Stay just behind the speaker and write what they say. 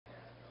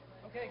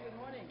Okay, good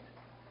morning.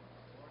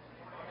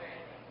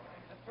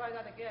 Let's try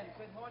that again.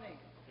 Good morning.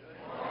 Good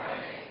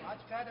morning.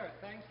 Much better.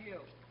 Thank you.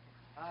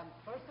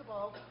 First of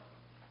all,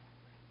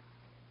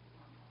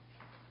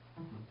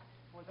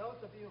 for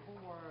those of you who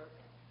were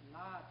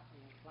not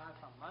in class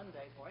on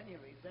Monday for any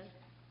reason,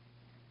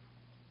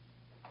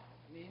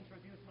 let me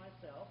introduce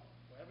myself.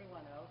 For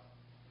everyone else,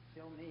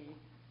 still me.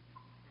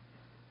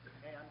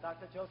 Okay, I'm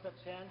Dr. Joseph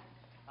Chen.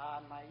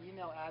 My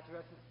email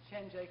address is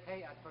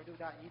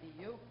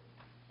chenjk@purdue.edu.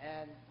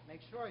 And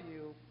make sure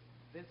you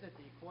visit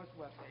the course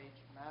webpage,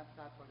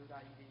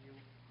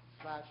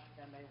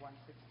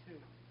 math.purdue.edu/MA162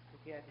 to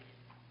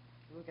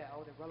look at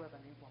all the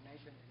relevant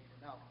information you need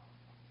to know.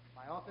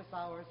 My office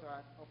hours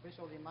are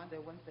officially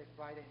Monday, Wednesday,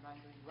 Friday, 9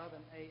 to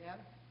 11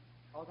 a.m.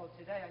 Although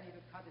today I need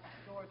to cut it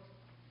short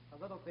a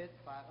little bit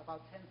by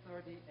about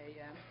 10:30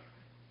 a.m.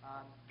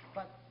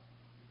 But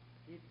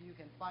if you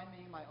can find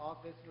me in my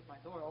office with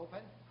my door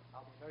open,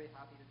 I'll be very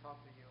happy to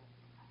talk to you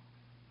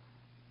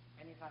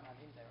anytime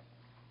I'm in there.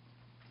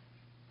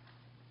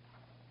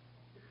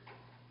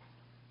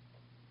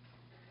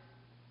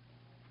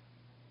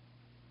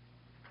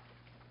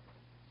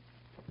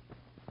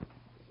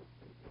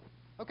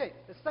 Okay,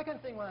 the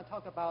second thing I want to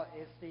talk about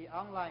is the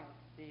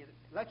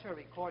lecture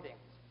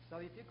recordings. So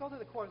if you go to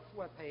the course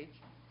webpage,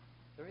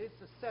 there is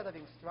a set of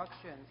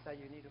instructions that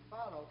you need to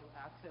follow to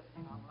access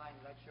the online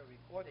lecture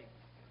recording.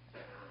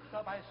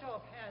 So by show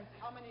of hands,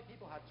 how many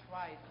people have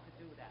tried to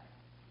do that?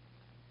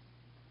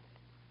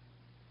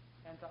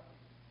 Hands up.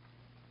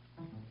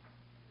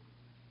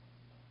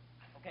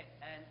 Okay,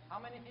 and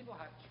how many people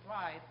have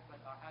tried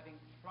but are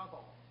having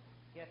trouble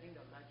getting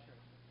the lecture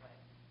to play?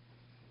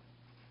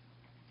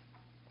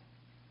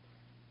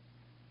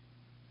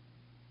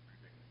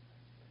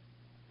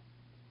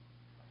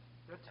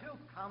 There are two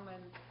common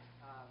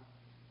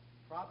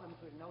problems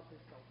we've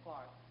noticed so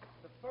far.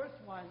 The first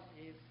one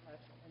is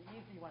an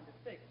easy one to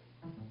fix.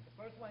 The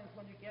first one is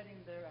when you get in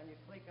there and you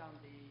click on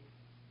the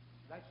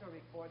lecture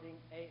recording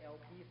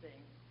ALP thing,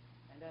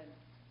 and then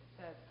it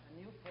says a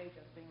new page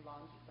has been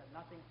launched, but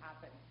nothing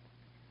happens.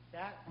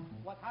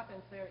 What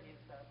happens there is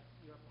that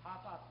your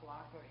pop-up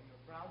blocker in your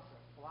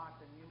browser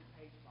blocks the new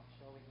page from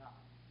showing up.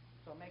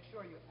 So make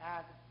sure you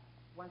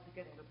once you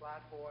get into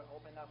Blackboard,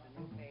 open up the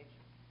new page,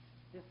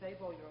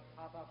 disable your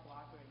pop-up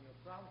blocker in your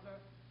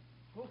browser.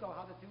 Google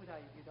how to do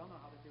that if you don't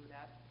know how to do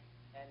that,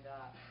 and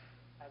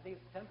at least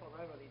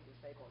temporarily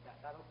disable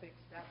that. That'll fix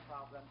that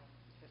problem.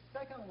 The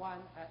second one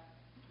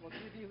will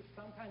give you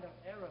some kind of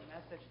error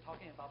message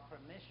talking about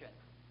permission.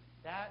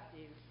 That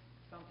is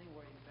something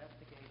we're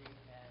investigating,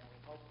 and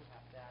we hope to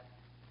have that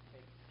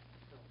fixed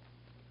soon.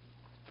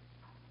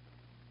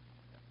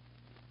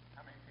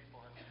 How many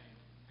people have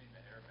seen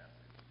the error message?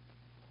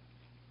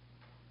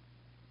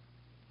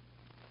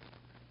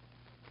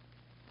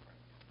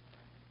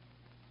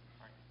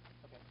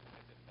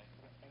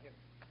 Thank you.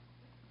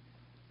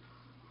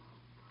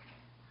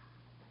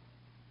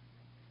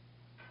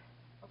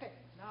 Okay,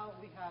 now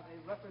we have a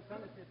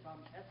representative from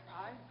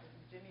SI. This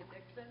is Jimmy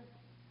Dixon.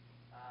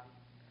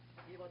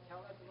 He will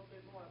tell us a little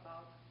bit more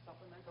about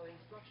supplemental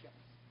instructions.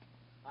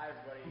 Hi,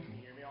 everybody. Can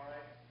you hear me all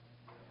right?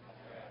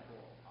 Okay,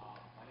 cool.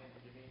 My name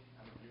is Jimmy.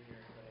 I'm a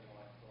junior studying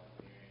electrical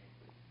engineering,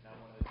 and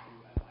I'm one of the two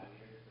SI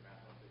leaders for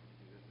Math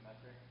 162 this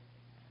semester.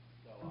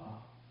 So,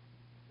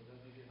 for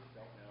those of you who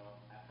don't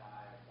know, SI,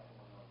 or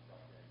Supplemental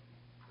Instruction,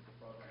 is a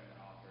program that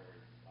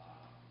offers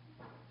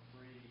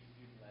free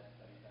student-led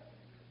study sessions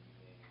in the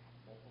evening,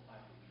 multiple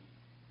times a week,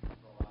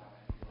 for a lot of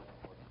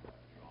entry-level courses that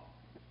we do offer.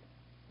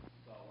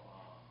 So,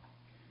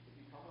 if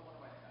you come to one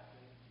of my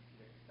sessions, you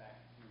should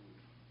expect to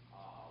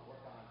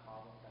work on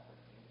problems that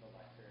pertain to the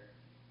lecture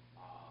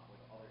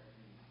with other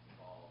students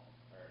involved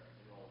or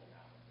enrolled in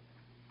Math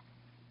 162.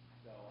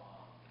 So,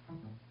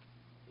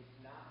 it's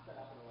not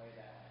set up in a way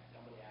that like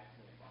somebody asks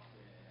me a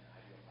question and then I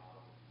do a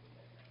problem with people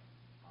take notes.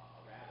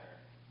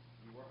 Rather,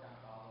 you work on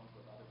problems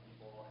with other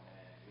people and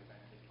then you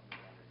eventually come to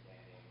an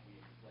understanding. We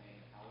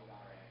explain how we got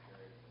our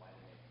answers, why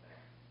they make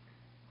sense,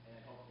 and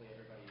then hopefully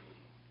everybody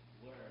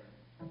learns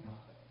the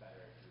concepts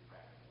better through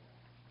practicing them.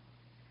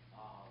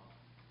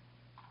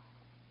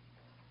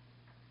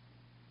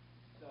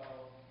 So,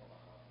 hold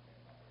on, I'll think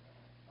about it.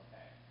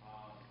 Okay.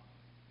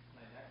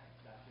 My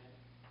next session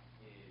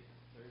is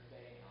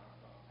Thursday,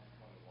 Armstrong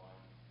 1021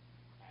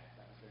 at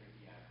 7:30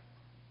 p.m.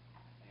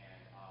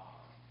 And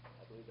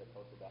I believe they're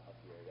posted up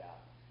here, yeah.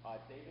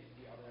 David's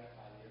the other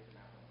SI leader for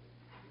Math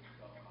 162,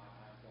 so if my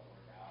times don't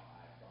work out,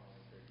 I strongly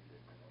encourage you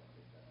to attend one of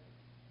his sessions.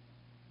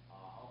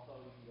 Also,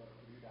 you can go to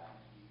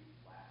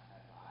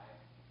purdue.edu/SI,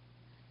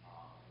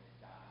 and it's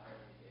got not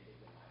only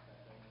David's and my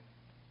sessions,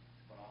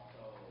 but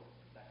also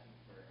sessions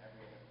for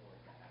every other course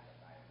that has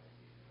SI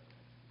associated with it.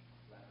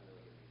 So that's a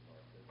really good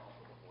resource. There's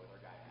also the Boiler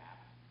Guide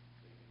app,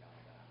 so you can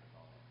download that on your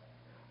phone and set up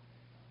your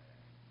information on there.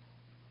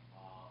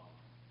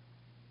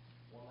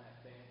 One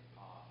last thing,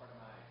 part of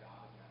my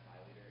job as an SI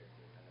leader is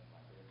to attend this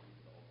lecture with you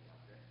for the whole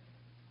semester.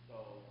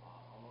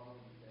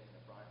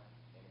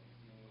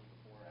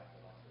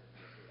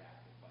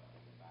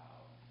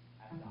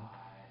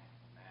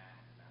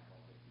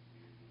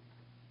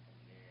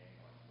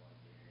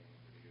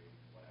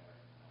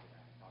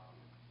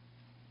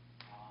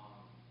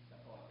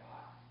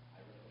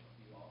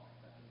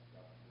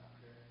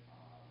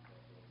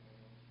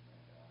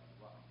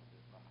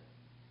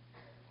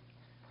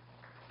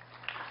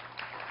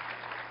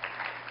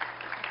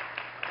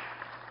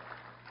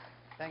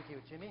 Thank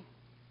you, Jimmy.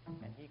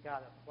 And he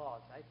got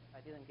applause. I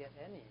didn't get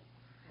any.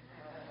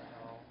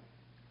 So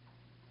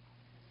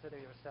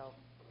consider yourself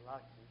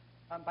lucky.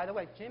 By the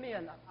way, Jimmy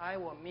and I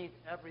will meet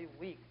every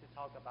week to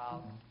talk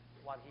about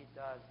what he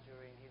does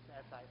during his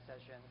SI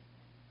sessions,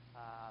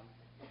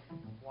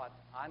 what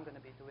I'm going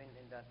to be doing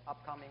in the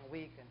upcoming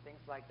week and things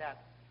like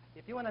that.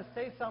 If you want to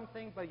say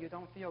something but you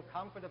don't feel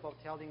comfortable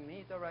telling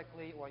me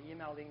directly or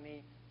emailing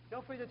me,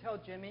 feel free to tell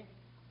Jimmy,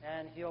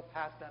 and he'll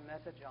pass that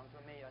message on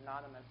to me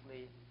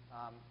anonymously.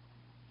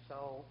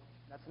 So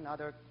that's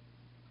another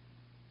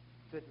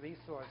good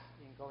resource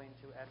in going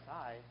to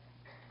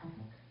SI.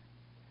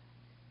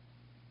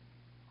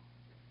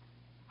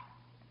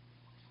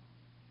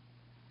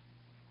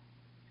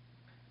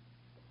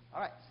 All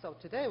right, so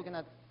today we're going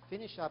to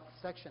finish up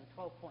section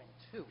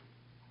 12.2.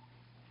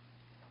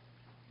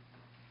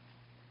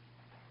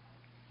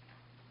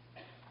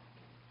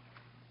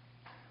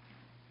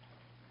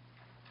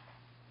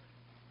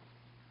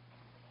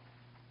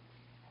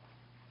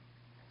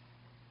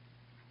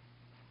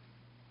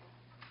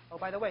 Oh,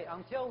 by the way,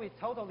 until we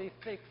totally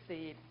fix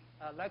the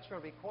lecture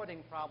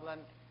recording problem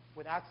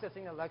with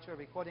accessing the lecture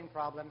recording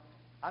problem,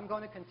 I'm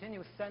going to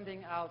continue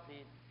sending out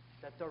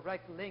the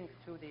direct link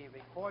to the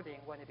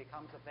recording when it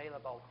becomes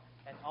available,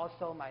 and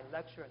also my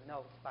lecture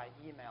notes by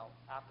email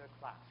after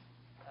class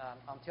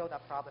until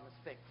that problem is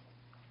fixed.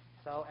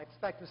 So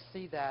expect to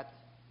see that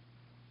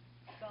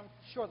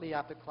shortly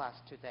after class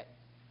today.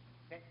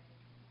 Okay?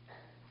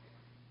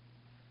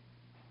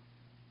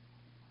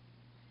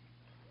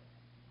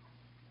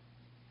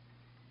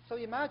 So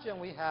imagine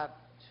we have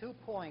 2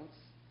 points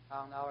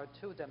on our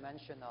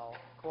two-dimensional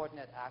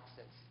coordinate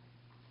axis.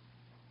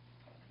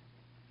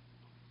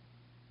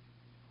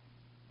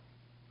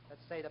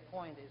 Let's say the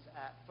point is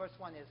first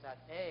one is at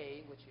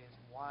A, which is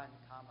 1,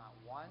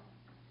 1.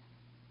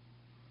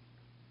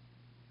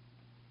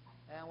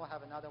 And we'll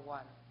have another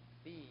one,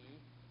 B.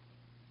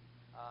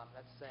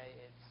 Let's say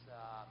it's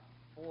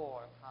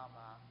 4,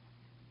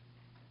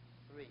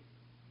 3.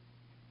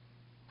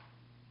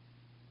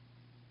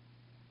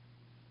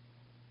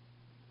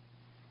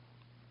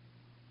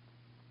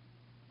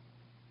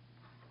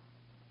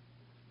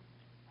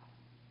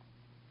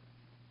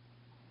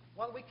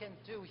 What we can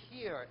do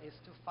here is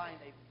to find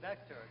a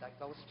vector that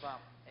goes from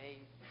A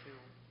to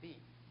B.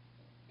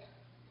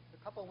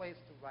 A couple ways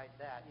to write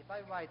that. If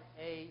I write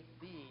A,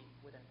 B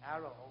with an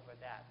arrow over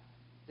that,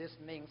 this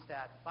means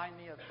that find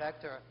me a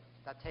vector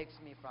that takes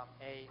me from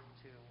A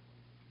to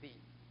B.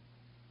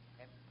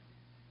 Okay?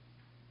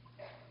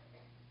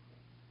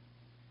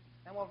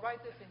 And we'll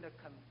write this in the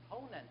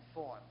component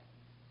form.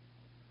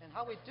 And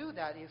how we do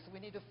that is we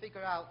need to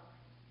figure out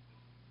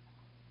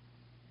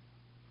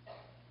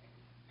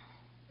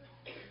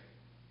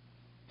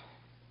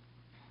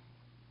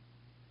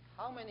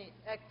how many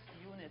x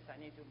units I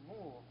need to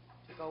move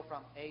to go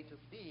from A to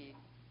B,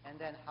 and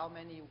then how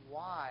many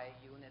y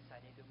units I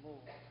need to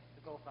move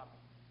to go from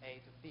A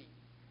to B.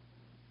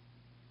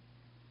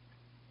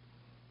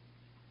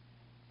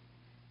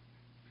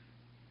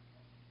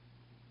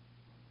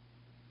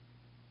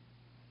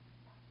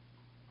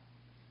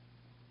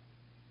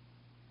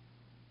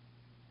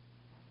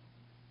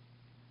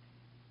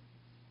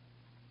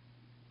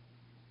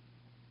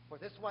 For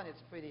this one,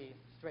 it's pretty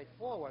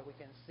straightforward. We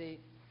can see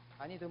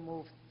I need to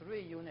move 3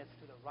 units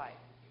to the right.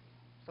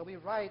 So we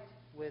write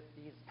with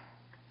these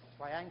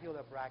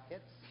triangular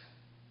brackets.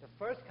 The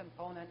first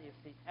component is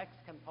the x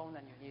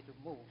component you need to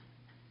move.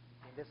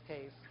 In this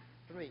case,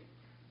 3.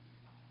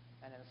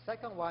 And then the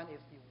second one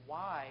is the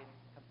y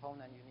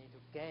component you need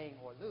to gain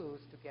or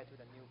lose to get to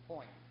the new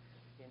point.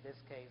 In this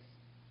case,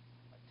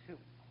 2.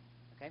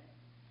 Okay?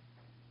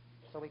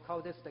 So we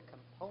call this the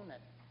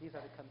component. These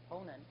are the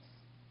components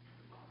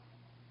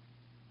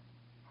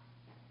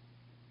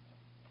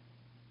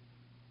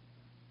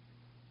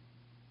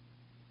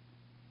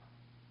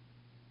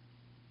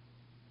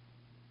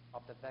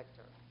of the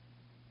vector.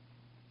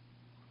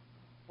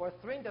 For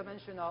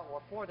 3-dimensional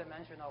or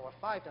 4-dimensional or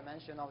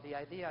 5-dimensional, the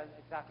idea is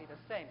exactly the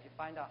same. You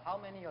find out how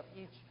many of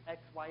each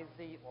x, y,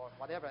 z, or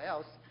whatever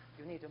else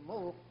you need to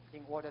move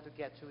in order to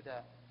get to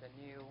the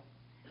new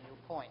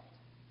point.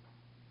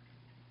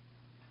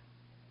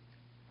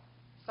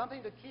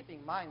 Something to keep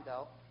in mind,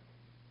 though,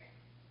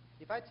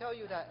 if I tell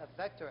you that a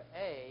vector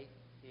A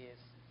is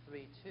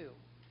 3, 2,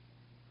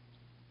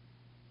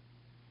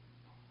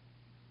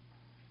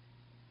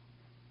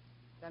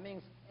 that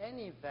means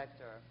any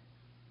vector,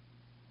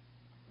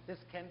 this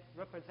can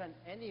represent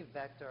any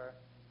vector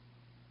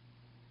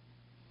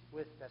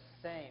with the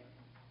same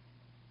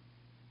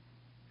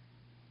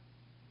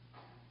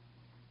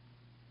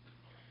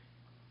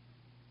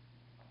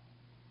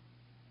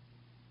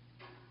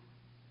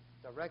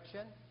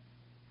direction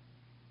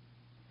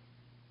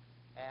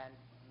and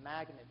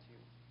magnitude.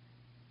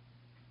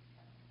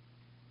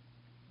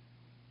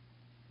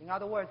 In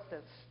other words,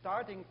 the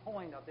starting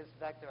point of this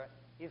vector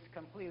is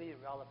completely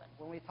irrelevant.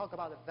 When we talk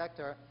about a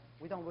vector,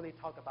 we don't really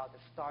talk about the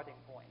starting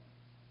point.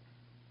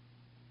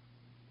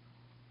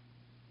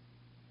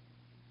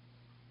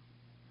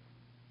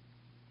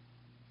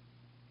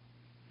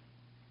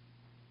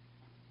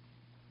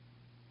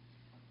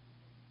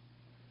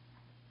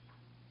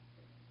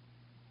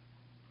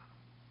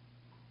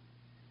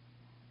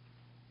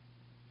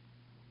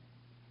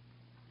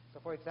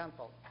 for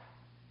example,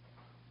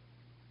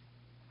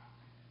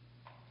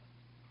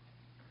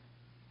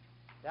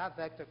 that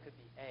vector could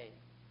be A.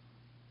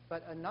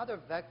 But another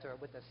vector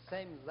with the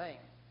same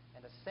length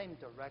and the same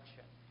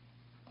direction,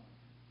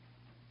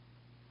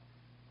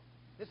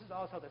 this is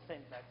also the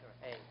same vector,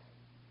 A,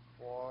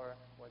 or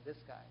this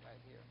guy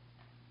right here,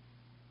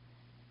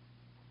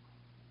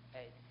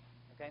 A.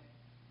 Okay?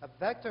 A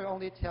vector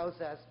only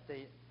tells us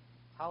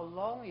how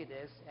long it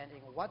is and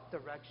in what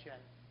direction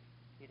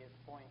it is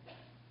pointing.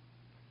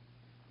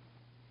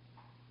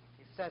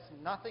 It says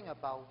nothing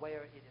about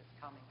where it is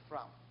coming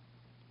from.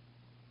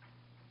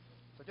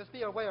 So just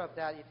be aware of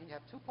that. If you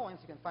have 2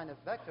 points, you can find a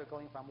vector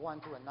going from one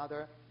to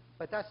another.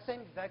 But that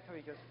same vector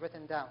you just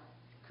written down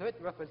could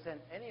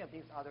represent any of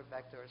these other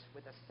vectors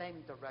with the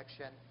same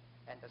direction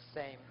and the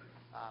same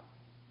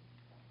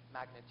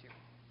magnitude.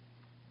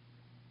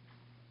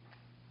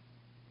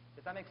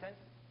 Does that make sense?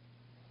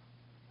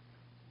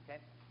 Okay.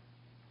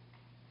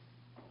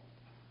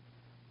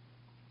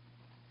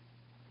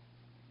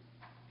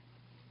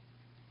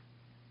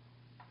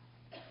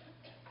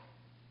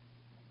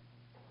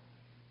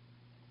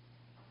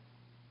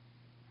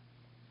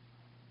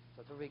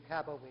 So to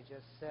recap what we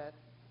just said,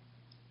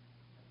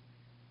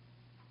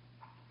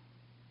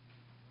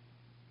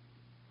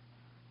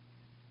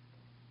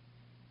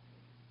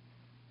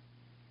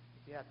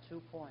 if you have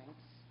 2 points,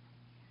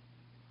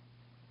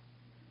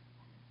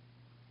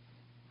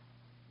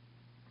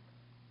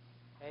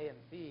 A and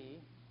B,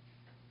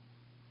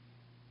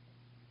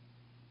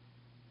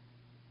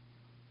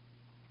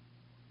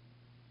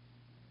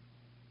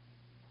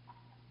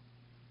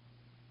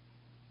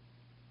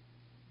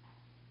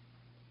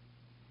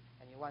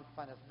 and you want to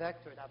find a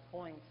vector that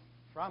points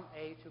from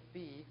A to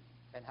B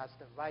and has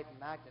the right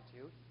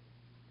magnitude,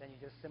 then you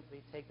just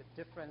simply take the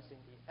difference in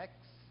the x,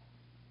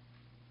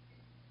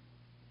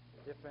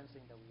 the difference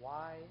in the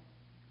y,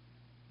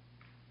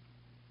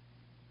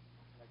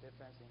 and the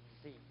difference in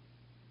z.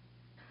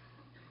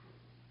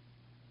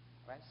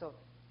 Right? So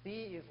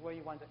B is where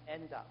you want to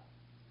end up.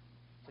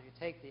 So you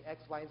take the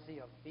x, y, z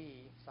of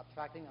B,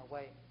 subtracting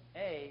away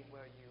A,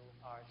 where you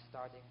are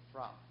starting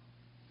from.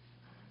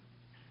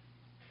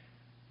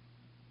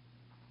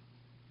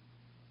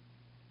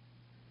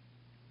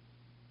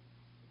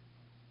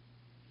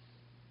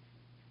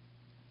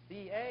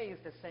 BA is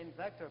the same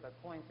vector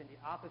but points in the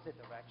opposite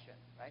direction,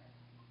 right?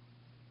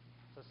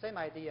 So same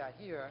idea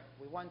here.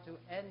 We want to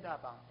end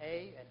up on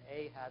A, and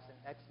A has an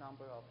x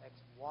number of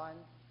x1.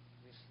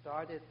 We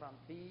started from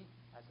B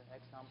as an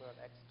x number of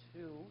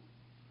x2.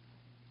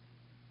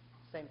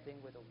 Same thing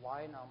with the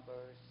y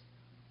numbers.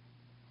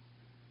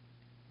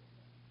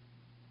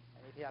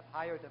 And if you have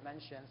higher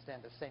dimensions, then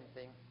the same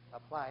thing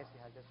applies. You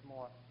have just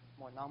more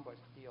numbers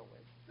to deal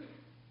with.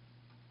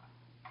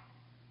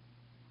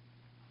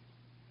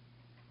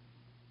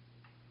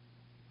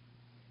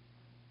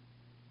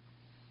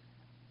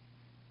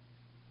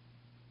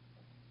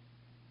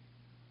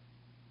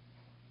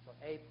 So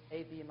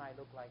AB might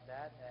look like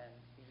that, and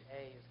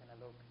BA is going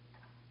to look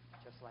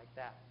just like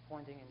that,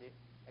 pointing in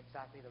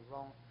exactly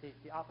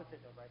the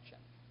opposite direction.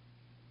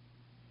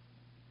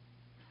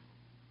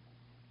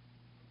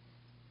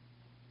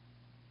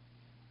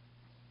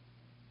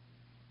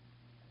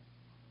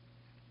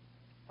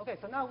 Okay,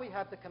 so now we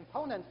have the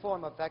component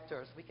form of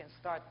vectors. We can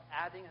start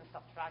adding and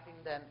subtracting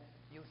them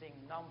using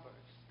numbers.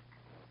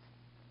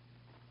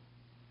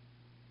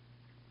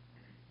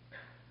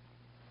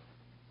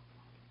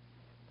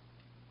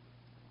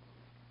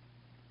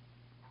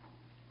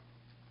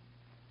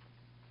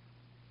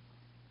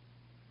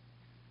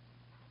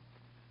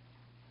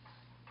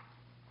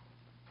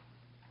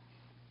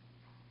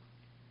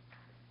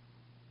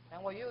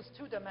 And we'll use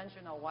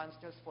two-dimensional ones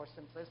just for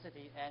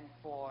simplicity and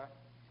for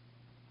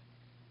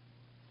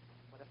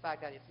the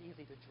fact that it's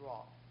easy to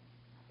draw.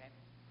 Okay?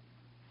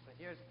 So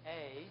here's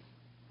A,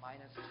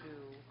 minus 2,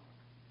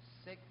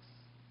 6.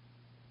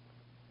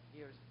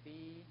 Here's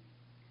B.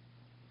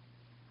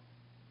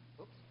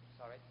 Oops,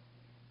 sorry.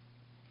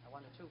 I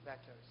wanted two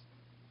vectors.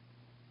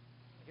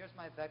 Here's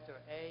my vector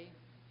A,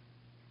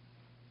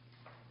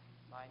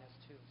 minus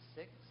 2,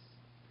 6.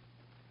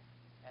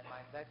 And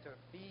my vector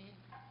B,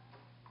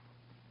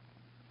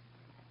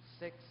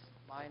 6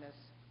 minus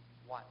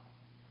 1.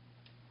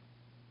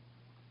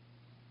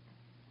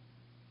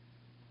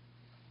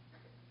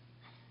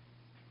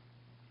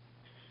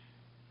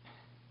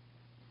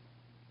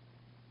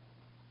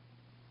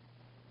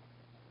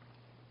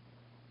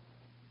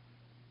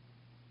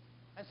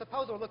 And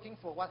suppose we're looking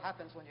for what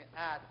happens when you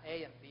add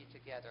A and B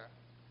together.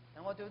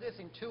 And we'll do this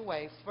in two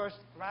ways. First,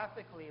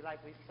 graphically,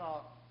 like we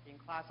saw in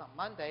class on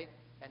Monday,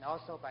 and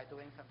also by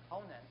doing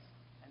components.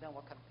 And then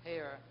we'll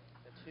compare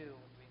the two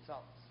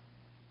results.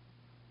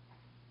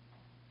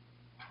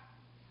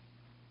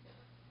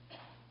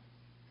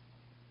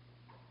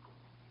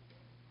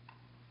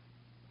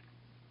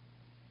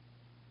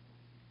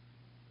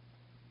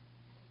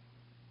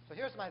 So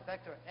here's my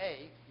vector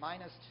A,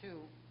 minus 2.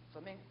 So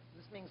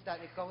this means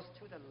that it goes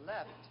to the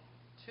left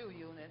 2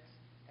 units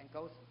and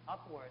goes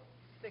upward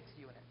 6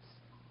 units.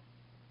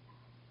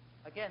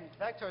 Again,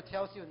 vector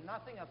tells you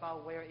nothing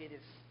about where it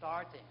is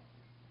starting.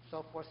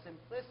 So for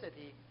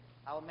simplicity,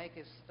 I'll make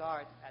it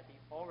start at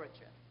the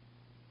origin.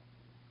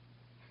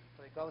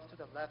 So it goes to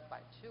the left by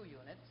 2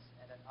 units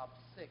and then up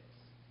 6.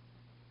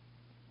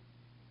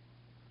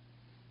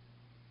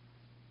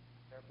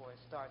 Therefore, it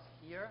starts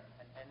here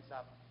and ends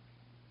up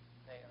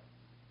there.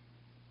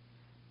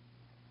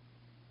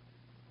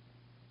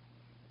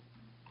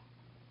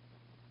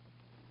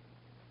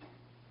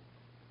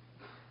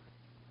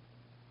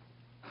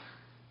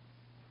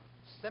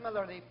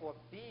 Similarly, for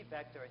B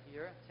vector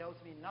here, it tells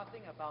me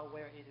nothing about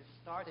where it is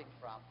starting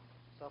from.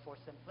 So for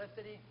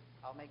simplicity,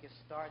 I'll make it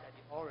start at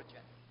the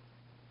origin.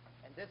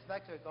 And this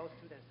vector goes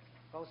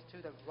to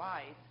the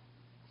right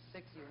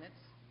 6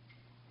 units.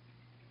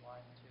 1,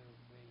 2,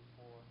 3,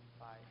 4,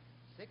 5,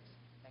 6,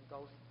 and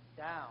goes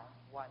down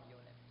 1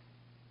 unit.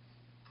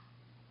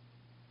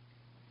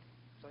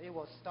 So it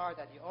will start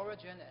at the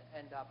origin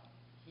and end up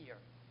here.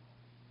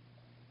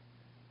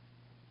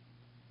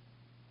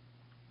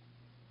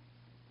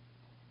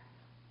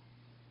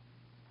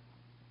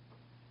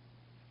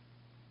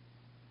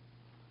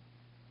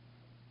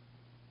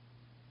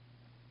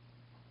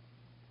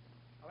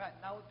 All right,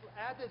 now to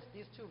add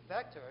these two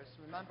vectors,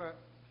 remember,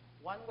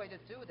 one way to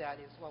do that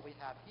is what we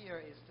have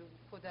here is to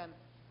put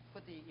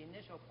the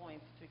initial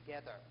points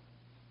together.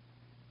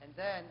 And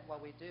then what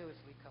we do is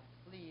we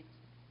complete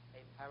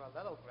a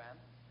parallelogram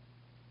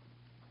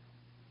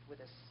with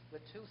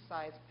two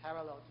sides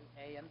parallel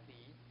to A and B.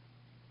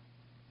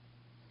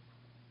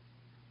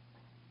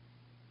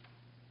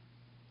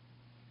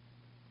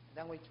 And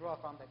then we draw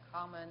from the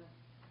common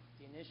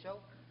initial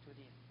to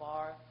the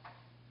far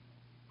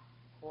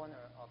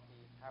corner of the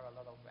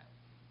parallelogram.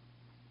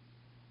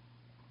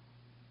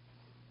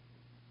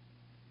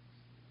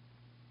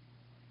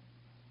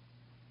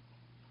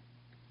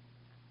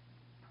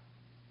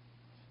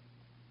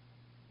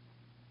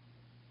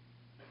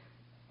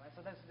 Right,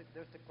 so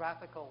there's the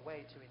graphical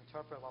way to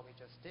interpret what we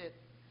just did.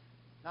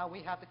 Now we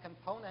have the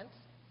components.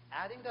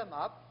 Adding them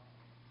up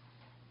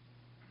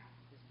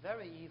is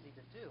very easy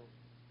to do.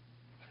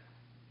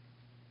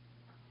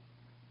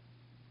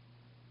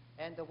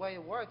 And the way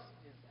it works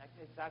is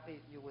exactly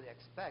you would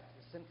expect.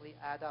 You simply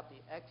add up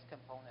the x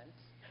components,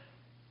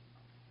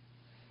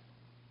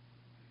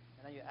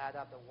 and then you add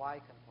up the y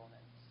components.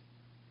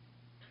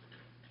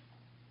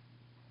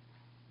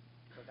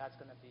 So that's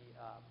going to be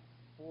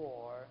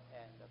 4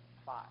 and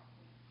 5.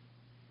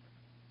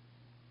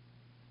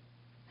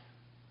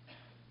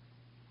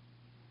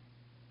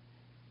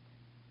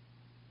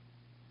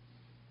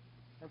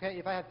 Okay,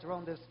 if I had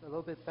drawn this a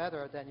little bit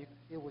better, then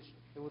it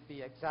would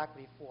be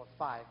exactly 4,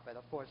 5. But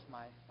of course,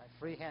 my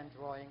freehand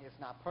drawing is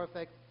not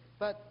perfect,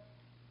 but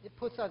it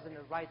puts us in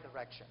the right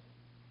direction.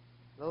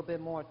 A little bit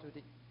more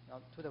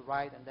to the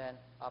right and then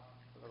up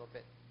a little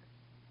bit.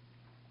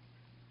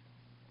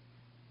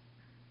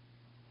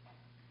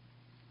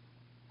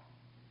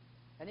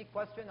 Any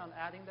question on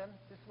adding them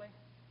this way?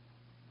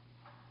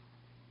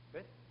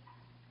 Good?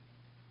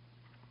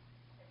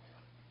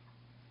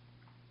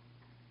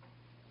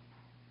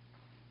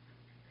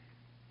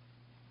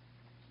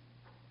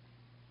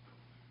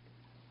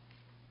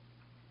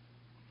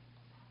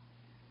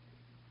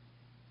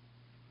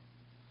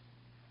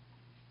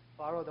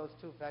 Borrow those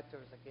two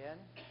vectors again.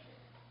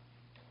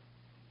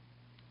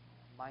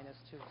 Minus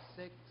 2,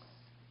 6.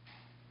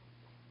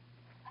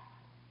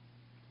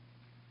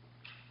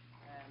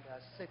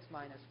 And 6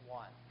 minus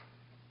 1.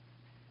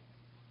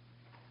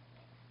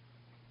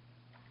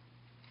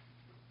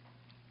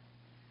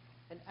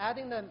 And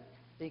adding them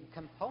in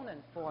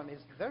component form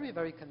is very,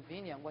 very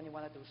convenient when you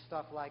want to do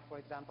stuff like, for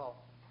example,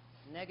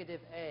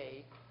 negative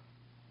A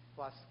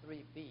plus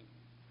 3B.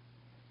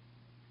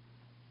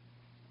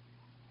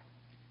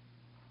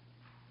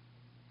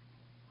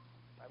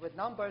 Right, with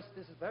numbers,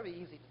 this is very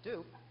easy to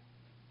do.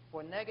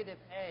 For negative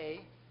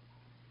A,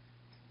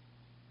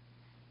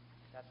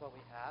 that's what we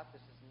have.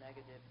 This is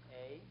negative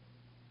A.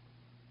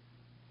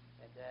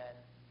 And then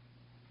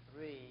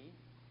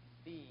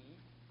 3B.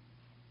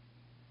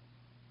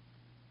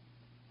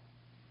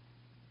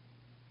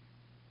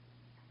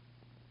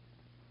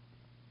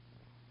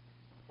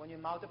 When you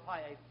multiply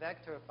a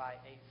vector by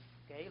a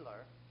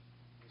scalar,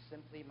 you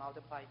simply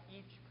multiply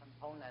each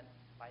component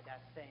by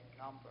that same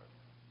number.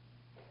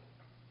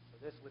 So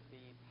this would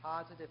be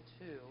positive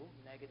 2,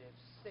 negative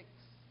 6,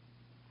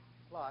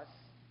 plus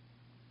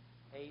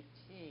 18,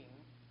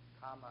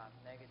 comma,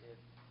 negative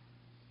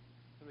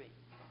 3.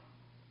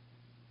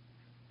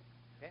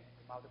 Okay,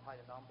 we multiply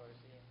the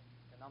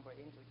number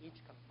into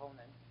each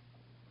component,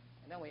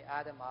 and then we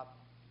add them up,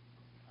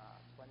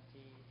 20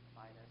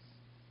 minus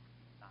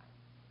 9,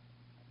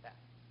 like that.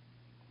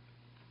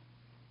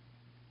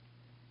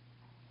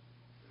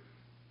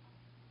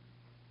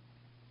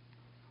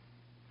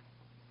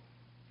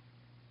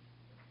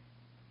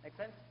 Make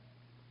sense?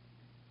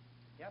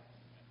 Yep?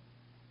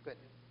 Good.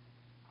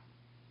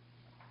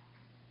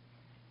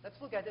 Let's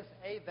look at this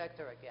A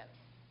vector again.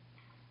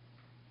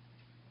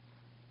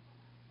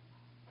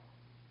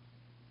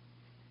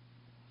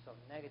 So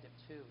negative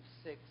 2,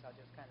 6, I'll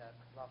just kind of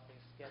roughly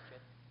sketch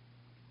it.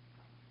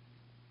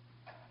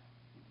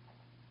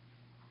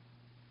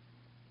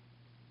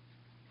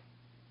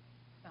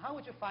 How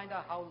would you find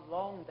out how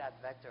long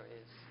that vector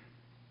is?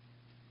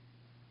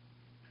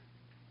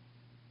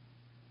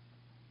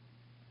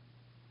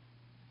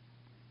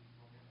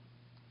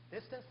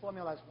 Distance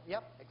formulas,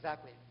 yep,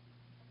 exactly.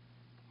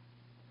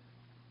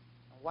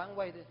 One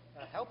way,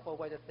 a helpful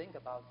way to think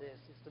about this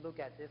is to look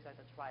at this as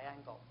a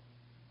triangle,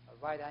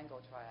 a right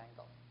angle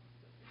triangle,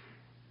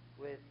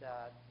 with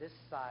this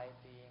side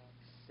being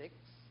 6,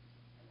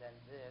 and then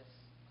this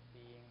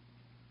being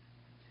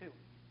 2,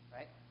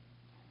 right?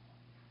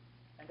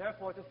 And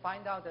therefore, to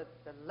find out the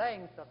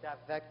length of that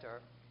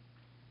vector,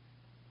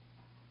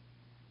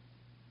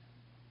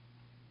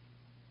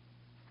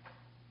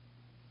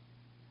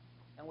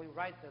 and we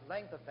write the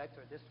length of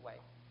vector this way.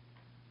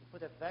 We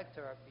put a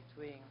vector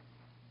between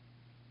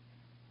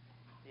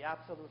the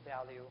absolute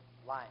value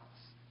lines.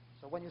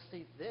 So when you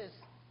see this,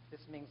 this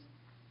means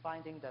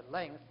finding the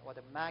length or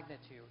the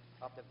magnitude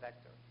of the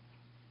vector.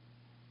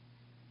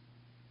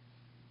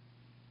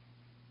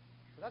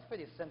 So that's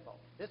pretty simple.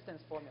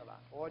 Distance formula,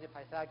 or the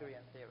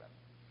Pythagorean theorem,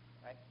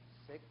 right?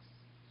 6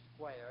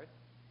 squared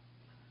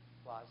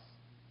plus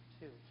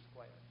 2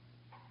 squared.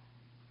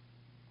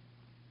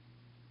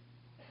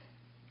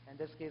 And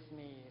this gives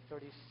me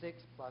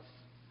 36 plus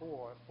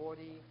 4,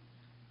 40,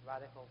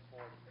 radical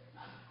 40.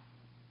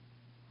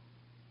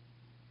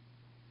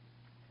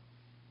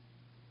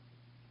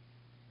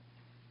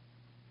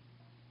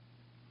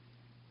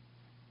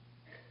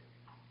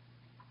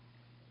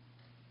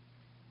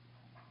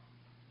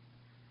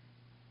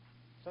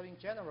 So in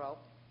general,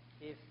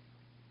 if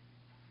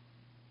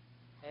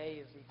A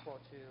is equal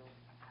to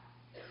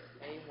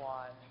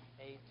A1,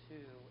 A2,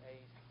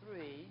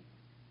 A3,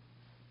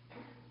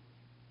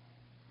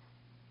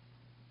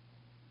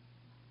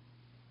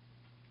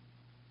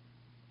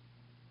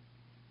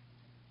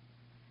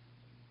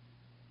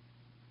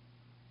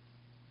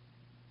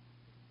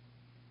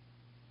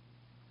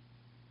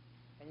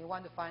 and you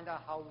want to find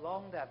out how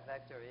long that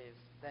vector is,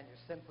 then you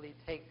simply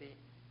take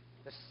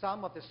the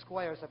sum of the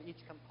squares of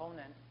each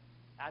component,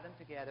 add them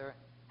together,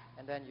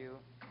 and then you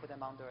put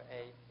them under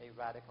a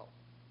radical.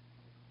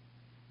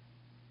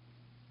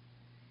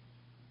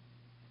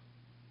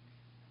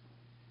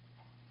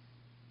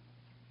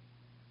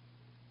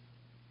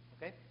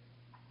 Okay?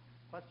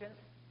 Questions?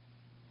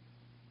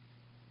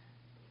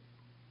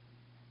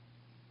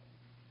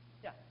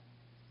 Yeah.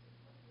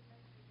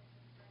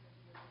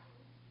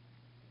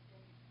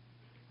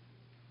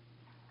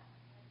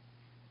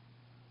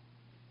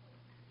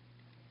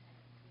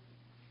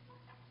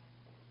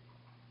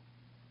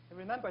 And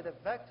remember, the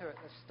vector,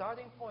 the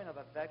starting point of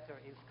a vector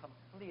is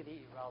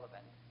completely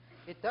irrelevant.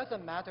 It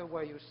doesn't matter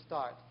where you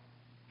start,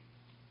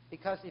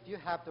 because if you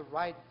have the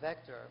right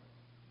vector,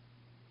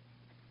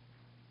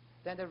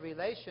 then the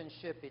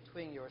relationship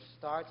between your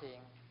starting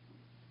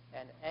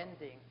and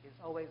ending is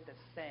always the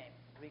same,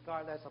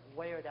 regardless of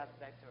where that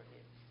vector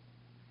is.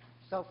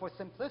 So for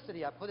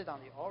simplicity, I put it on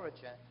the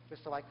origin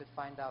just so I could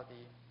find out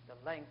the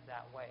length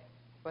that way.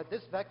 But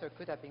this vector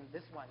could have been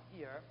this one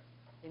here.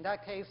 In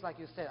that case, like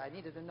you said, I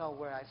needed to know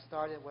where I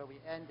started, where we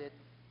ended,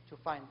 to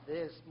find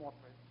this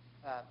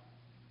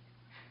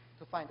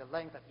to find the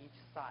length of each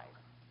side.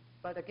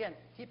 But again,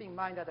 keep in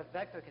mind that a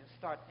vector can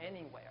start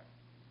anywhere.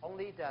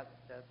 Only the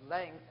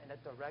length and the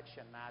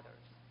direction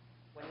matters.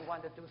 When you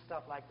want to do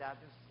stuff like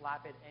that, just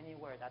slap it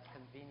anywhere that's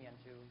convenient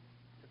to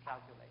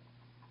calculate.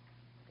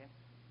 Okay?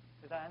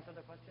 Does that answer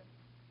the question?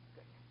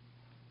 Good.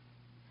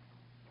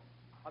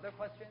 Other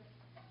questions?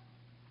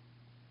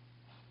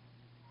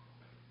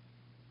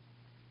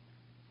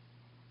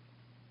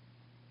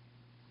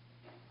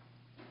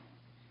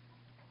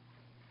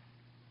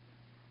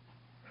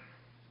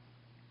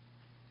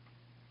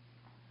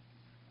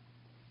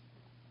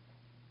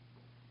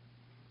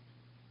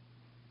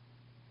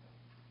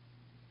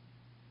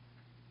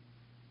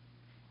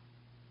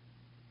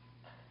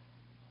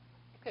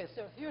 Okay,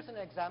 so here's an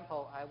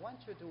example. I want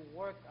you to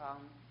work on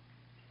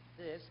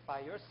this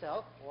by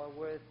yourself or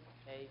with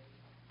a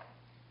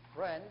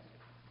friend.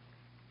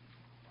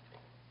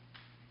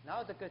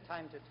 Now is a good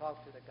time to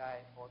talk to the guy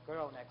or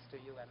girl next to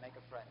you and make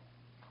a friend.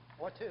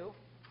 Or two.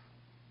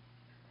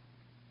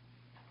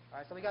 All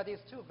right, so we got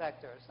these two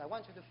vectors. I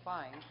want you to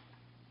find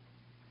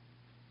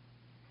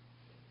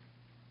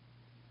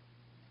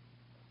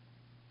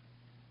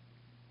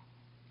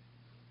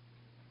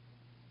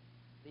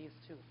these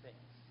two things.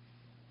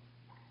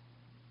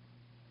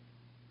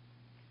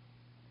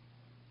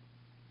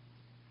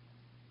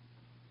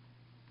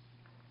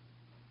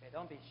 Okay,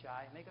 don't be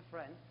shy. Make a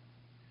friend.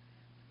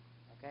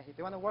 Okay, if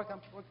you want to work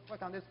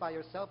on this by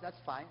yourself, that's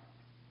fine.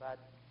 But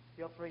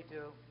feel free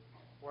to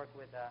work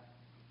with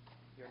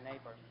your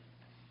neighbor.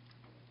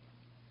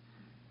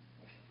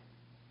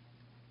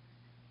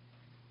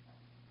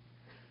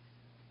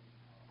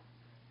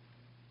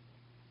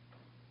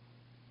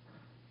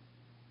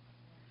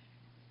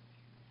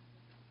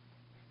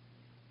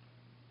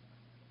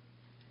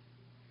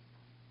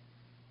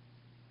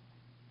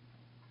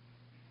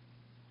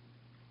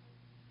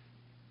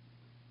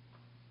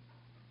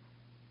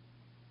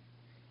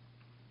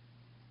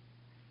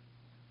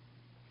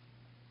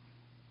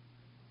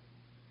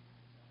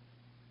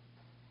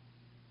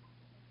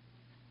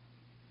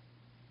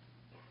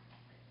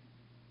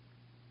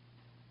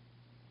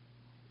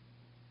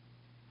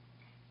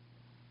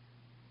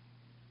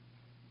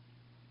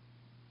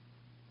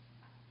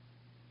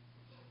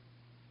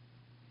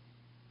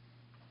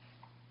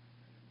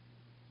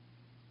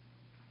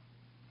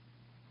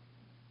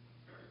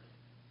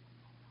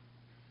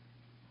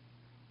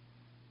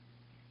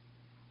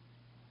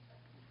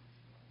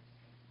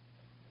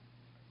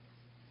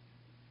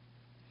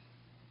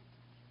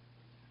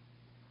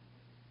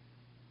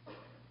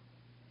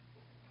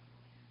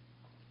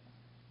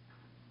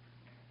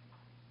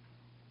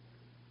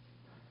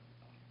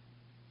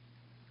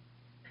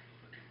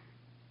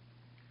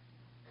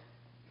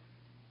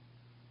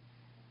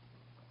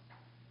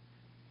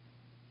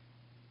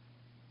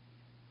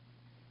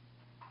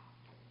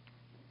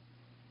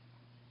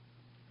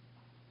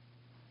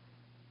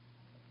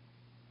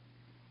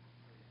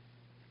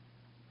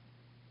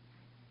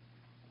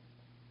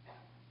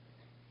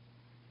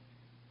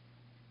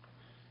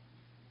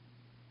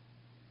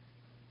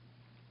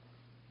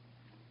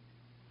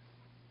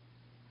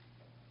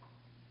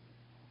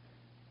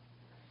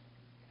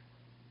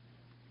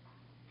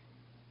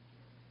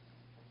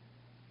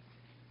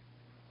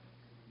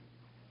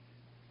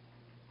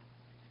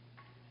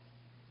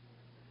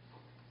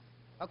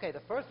 Okay,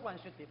 the first one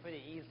should be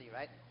pretty easy,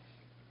 right?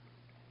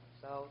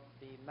 So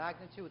the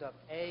magnitude of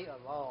A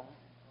alone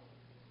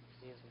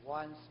is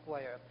 1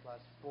 squared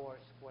plus 4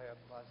 squared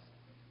plus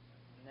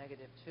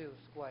negative 2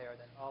 squared,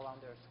 and all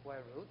under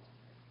square root.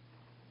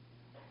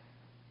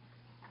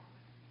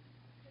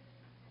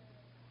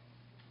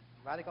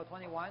 Radical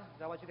 21, is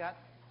that what you got?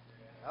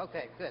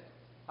 Okay, good.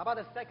 How about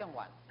the second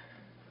one?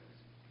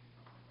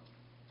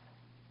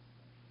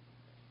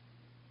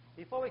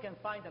 Before we can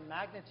find the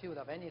magnitude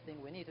of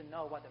anything, we need to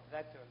know what the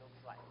vector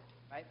looks like,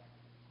 right?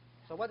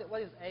 So what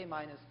is A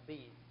minus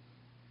B?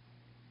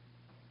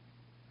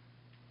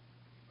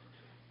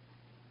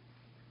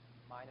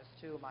 Minus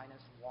 2,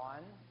 minus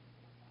 1,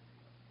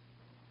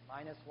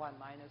 minus 1,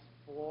 minus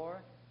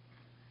 4,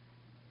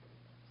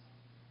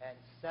 and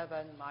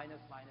 7 minus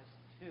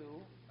 2,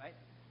 right?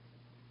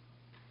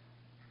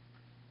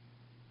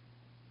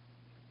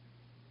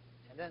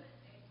 And then,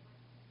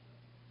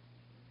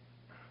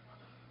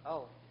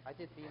 oh, I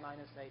did B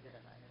minus A,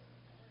 didn't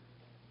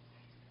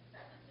I?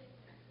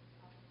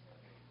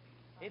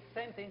 It's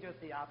same thing, just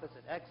the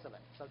opposite.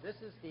 Excellent. So this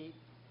is the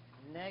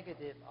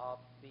negative of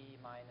B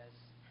minus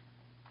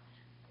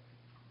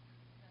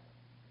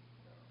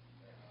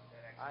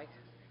I.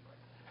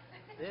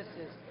 This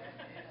is,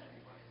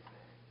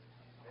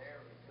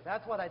 so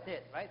that's what I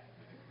did, right?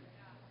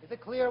 Is it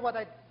clear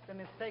the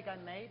mistake I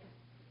made?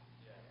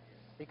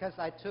 Because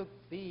I took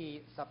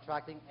B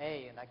subtracting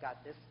A and I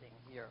got this thing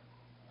here.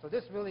 So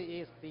this really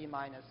is B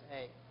minus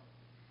A.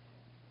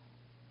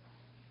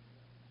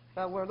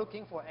 But we're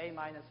looking for A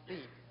minus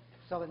B.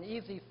 So an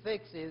easy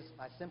fix is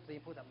I simply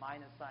put a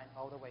minus sign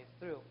all the way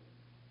through.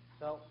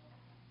 So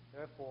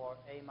therefore,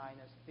 A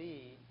minus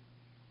B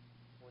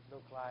would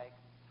look like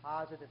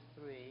positive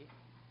 3,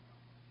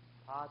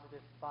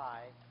 positive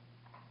 5,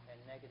 and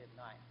negative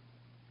 9.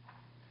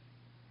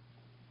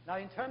 Now,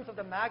 in terms of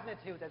the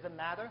magnitude, does it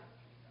matter?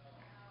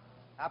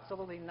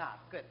 Absolutely not.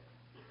 Good.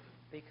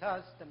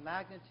 Because the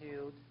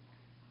magnitude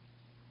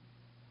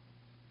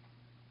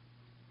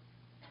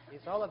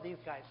is all of these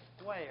guys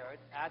squared,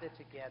 added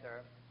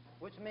together,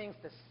 which means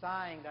the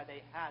sign that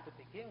they had to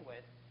begin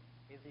with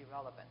is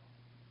irrelevant.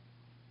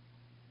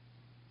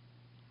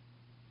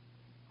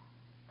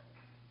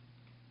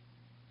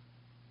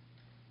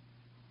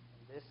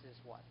 And this is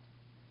what?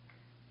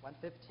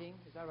 115,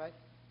 is that right?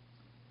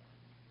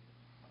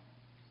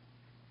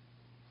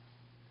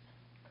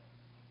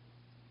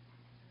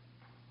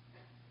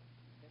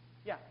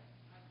 Yeah.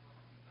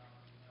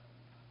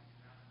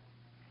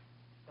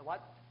 The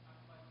what?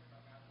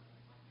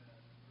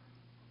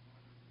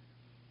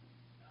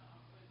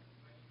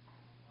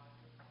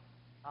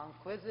 On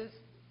quizzes,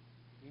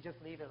 you just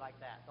leave it like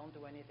that. Don't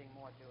do anything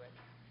more to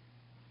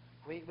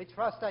it. We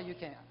trust that you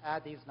can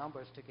add these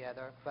numbers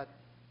together, but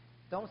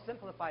don't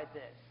simplify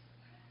this.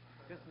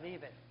 Just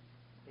leave it,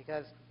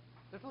 because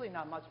there's really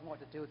not much more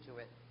to do to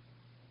it.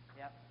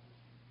 Yeah.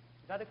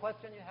 Is that a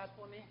question you had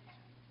for me?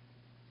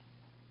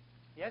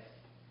 Yes?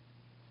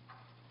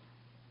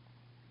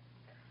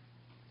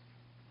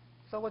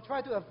 So we'll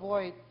try to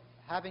avoid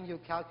having you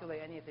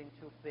calculate anything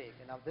too big.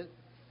 You know,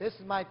 this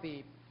might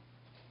be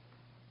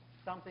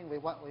something we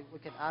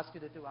can ask you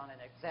to do on an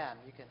exam.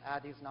 You can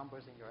add these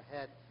numbers in your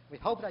head. We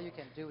hope that you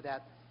can do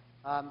that.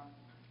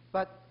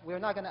 But we're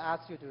not going to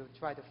ask you to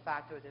try to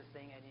factor this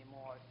thing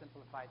anymore,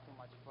 simplify too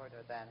much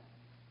further than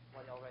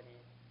what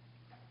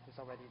is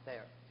already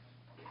there.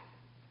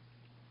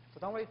 So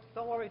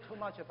don't worry too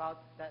much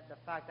about the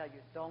fact that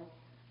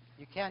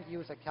you can't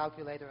use a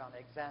calculator on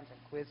exams and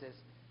quizzes.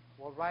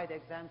 We'll write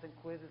exams and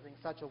quizzes in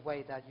such a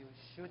way that you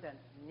shouldn't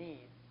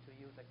need to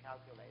use a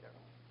calculator.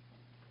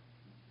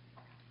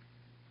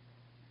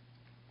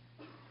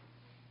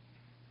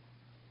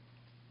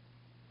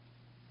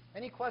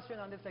 Any question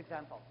on this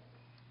example?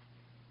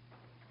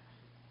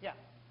 Yeah.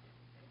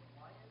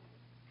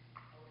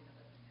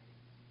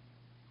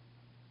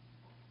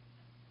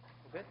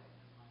 Good?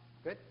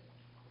 Good?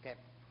 Okay.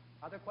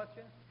 Other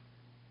questions?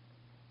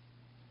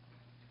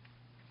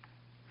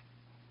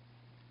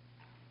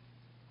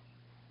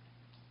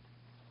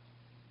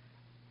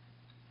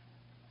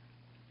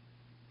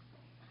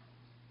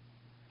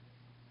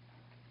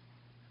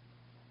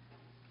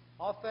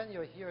 Often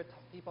you'll hear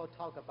people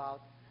talk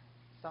about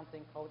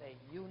something called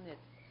a unit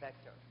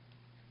vector.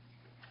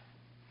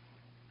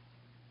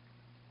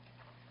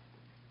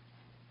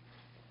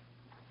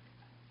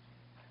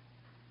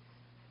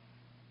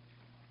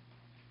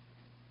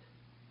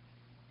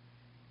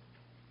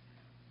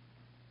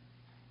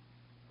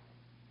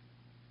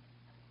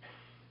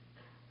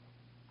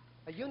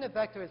 A unit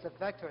vector is a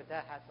vector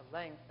that has a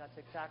length that's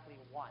exactly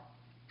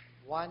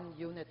 1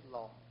 unit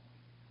long.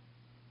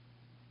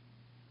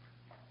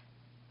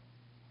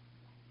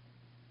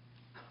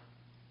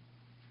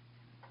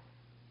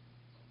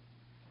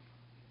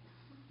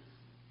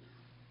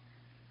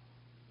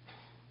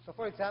 So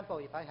for example,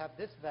 if I have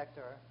this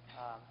vector,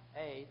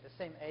 A, the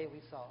same A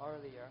we saw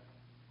earlier,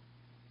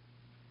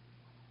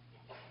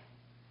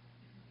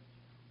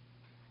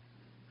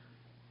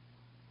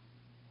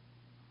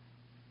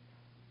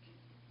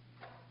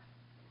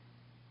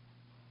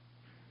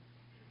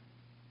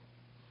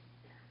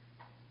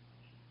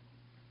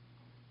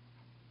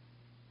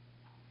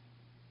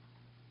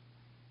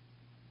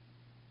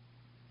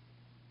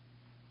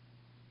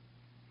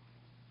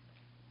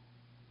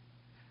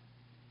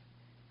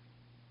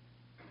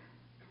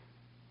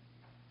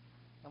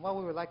 And what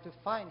we would like to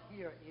find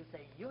here is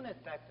a unit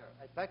vector,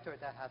 a vector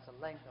that has a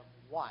length of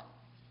 1,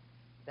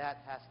 that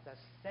has the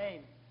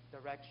same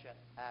direction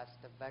as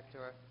the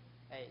vector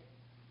A.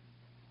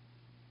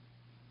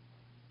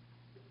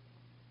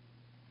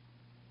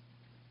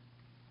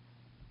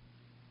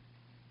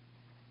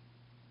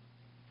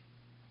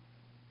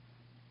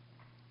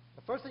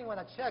 The first thing you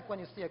want to check when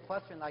you see a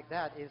question like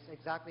that is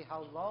exactly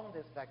how long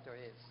this vector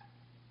is.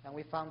 And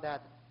we found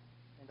that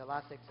in the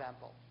last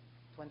example,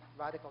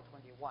 radical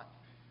 21.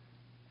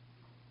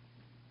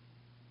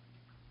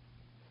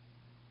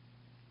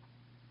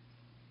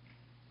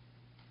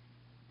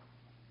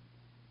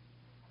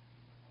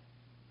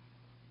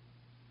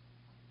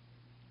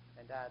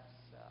 And that's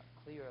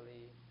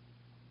clearly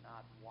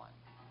not 1,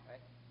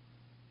 right?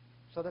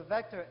 So the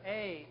vector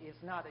A is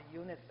not a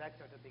unit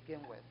vector to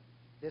begin with.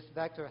 This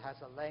vector has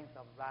a length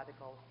of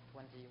radical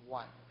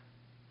 21.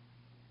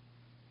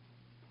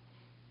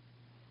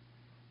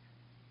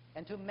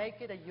 And to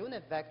make it a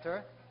unit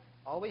vector,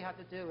 all we have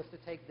to do is to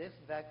take this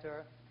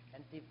vector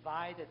and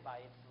divide it by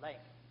its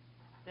length.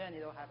 Then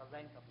it'll have a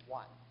length of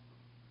 1.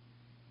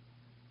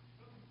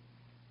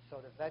 So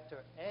the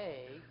vector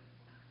A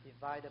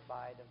divided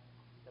by the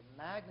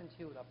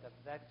magnitude of the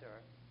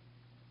vector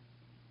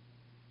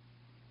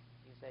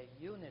is a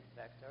unit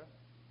vector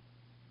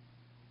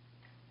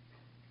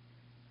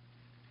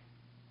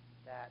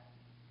that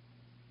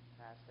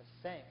has the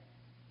same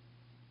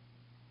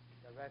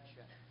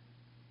direction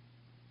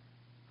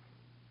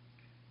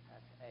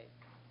as A.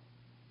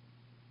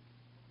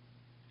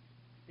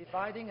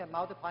 Dividing and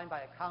multiplying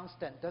by a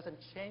constant doesn't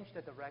change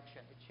the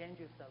direction. It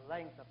changes the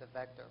length of the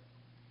vector.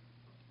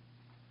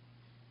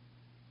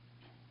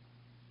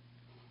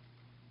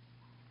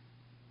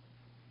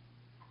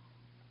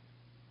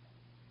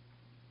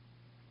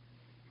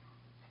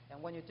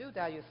 And when you do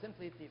that, you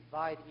simply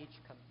divide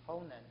each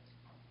component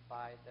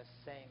by the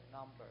same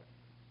number.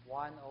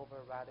 1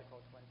 over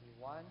radical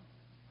 21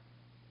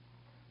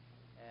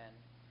 and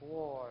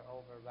 4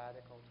 over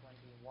radical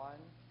 21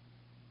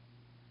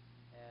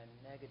 and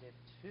negative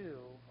 2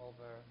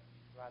 over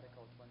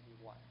radical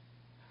 21.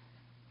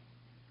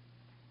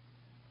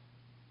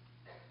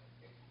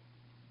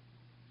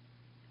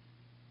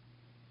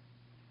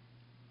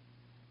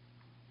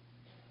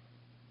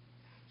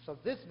 So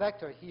this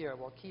vector here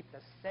will keep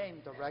the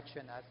same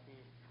direction as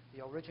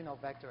the original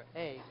vector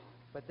A,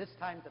 but this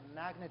time the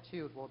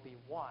magnitude will be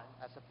 1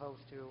 as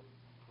opposed to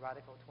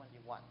radical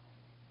 21.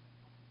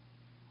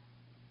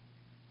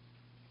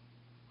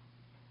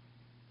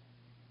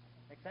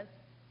 Make sense?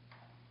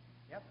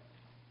 Yep.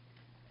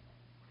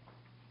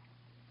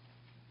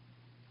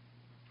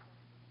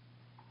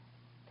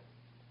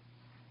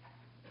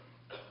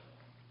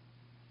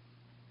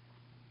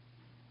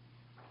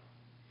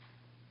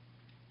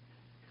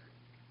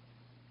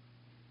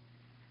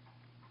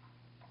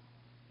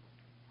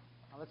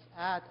 Now let's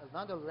add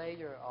another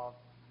layer of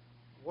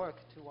work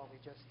to what we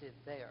just did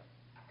there.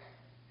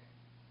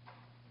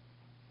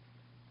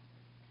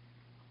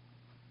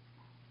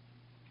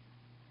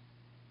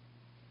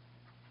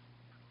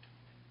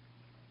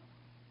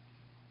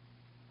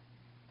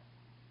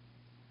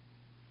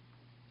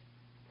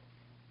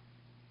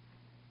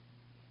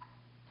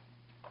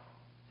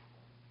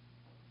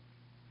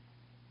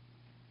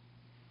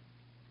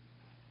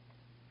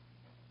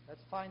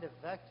 Let's find a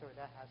vector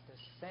that has the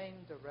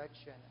same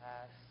direction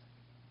as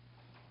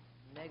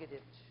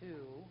negative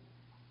 2,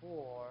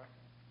 4,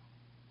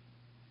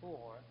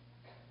 4,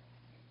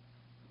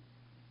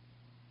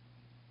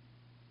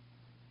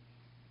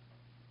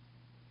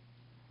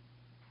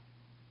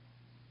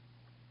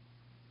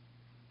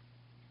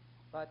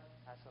 but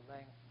has a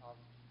length of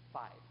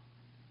 5.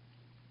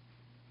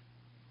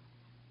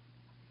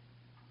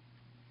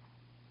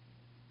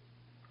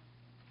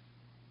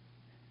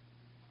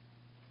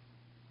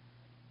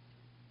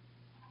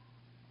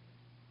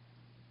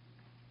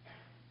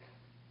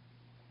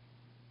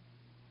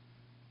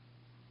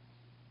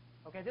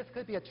 Okay, this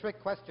could be a trick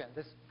question.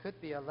 This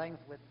could be a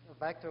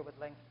vector with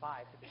length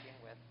 5 to begin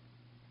with.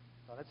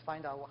 So let's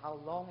find out how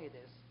long it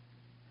is.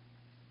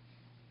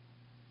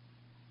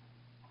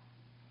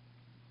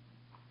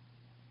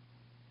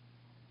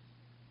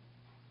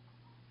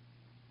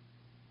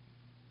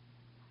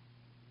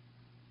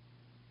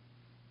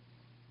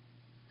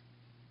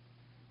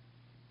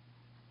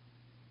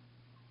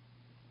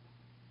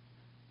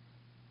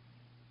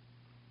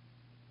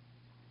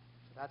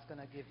 So that's going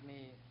to give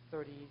me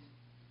 32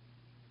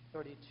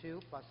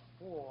 plus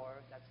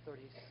 4, that's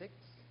 36.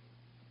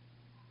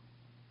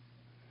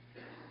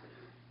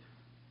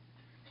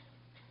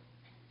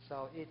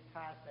 So it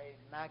has a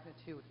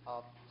magnitude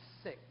of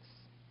 6.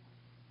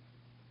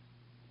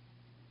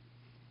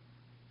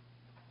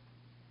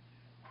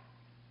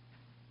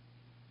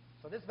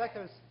 So this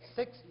vector is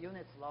 6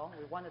 units long.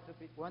 We want a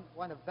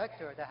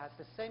vector that has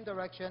the same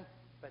direction,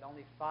 but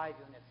only 5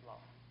 units long.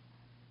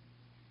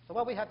 So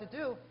what we have to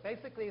do,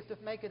 basically, is to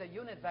make it a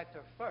unit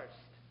vector first.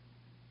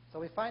 So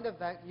we find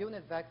a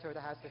unit vector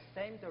that has the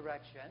same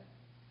direction,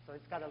 so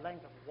it's got a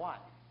length of 1,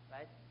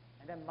 right?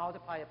 And then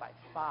multiply it by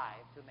 5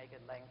 to make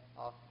it length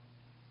of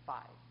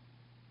 5.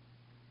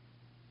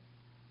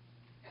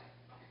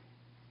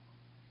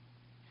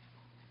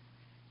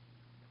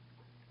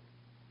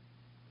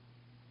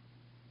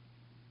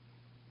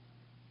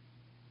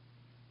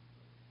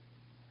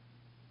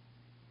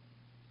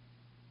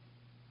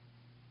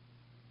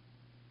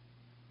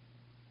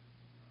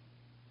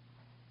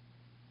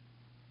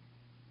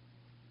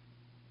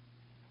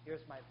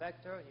 here's my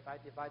vector. If I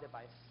divide it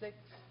by 6,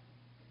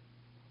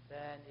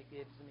 then it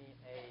gives me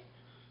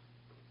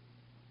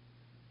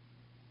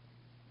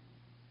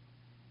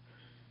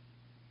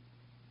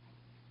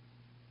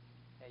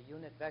a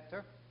unit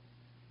vector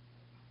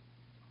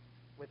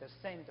with the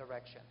same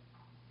direction.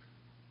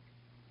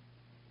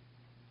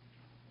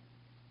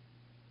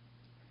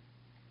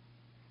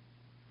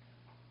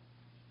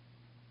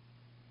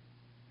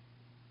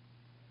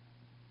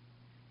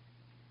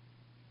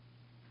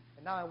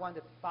 And now I want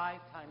it 5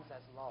 times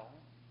as long,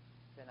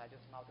 then I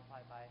just multiply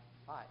by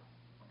 5.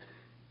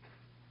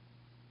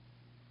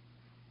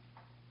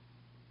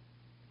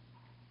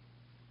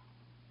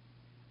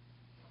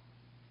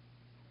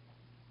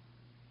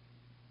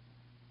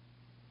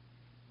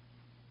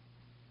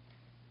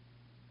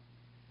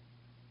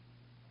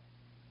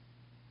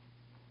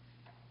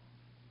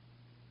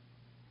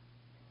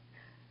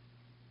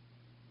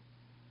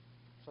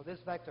 So this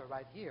vector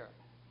right here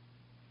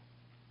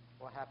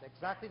will have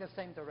exactly the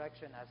same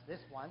direction as this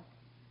one,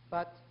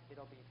 but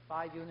it'll be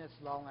 5 units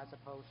long as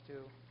opposed to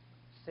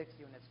 6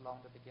 units long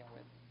to begin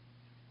with.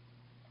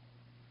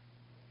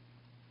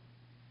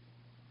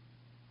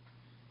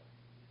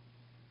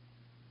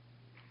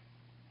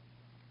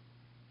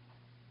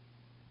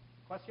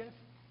 Questions?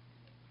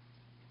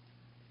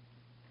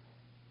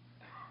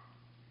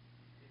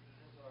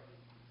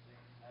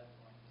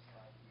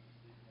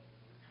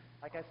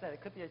 Like I said,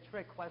 it could be a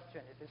trick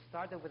question. If it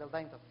started with a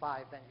length of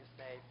 5, then you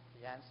say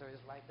the answer is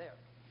right there.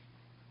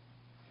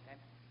 Okay?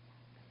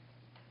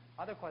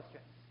 Other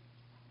questions?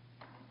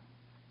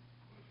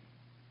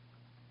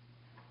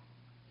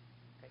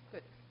 Okay,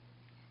 good.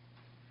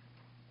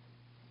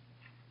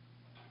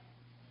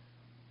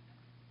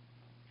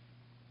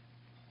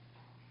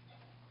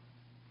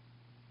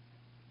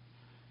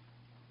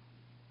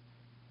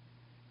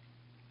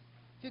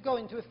 If you go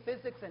into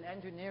physics and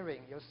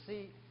engineering, you'll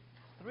see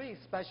 3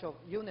 special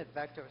unit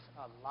vectors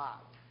a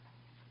lot.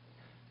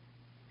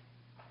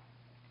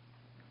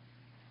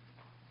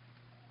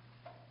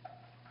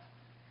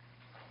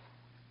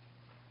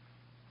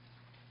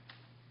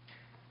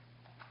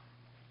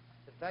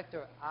 The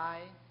vector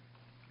I,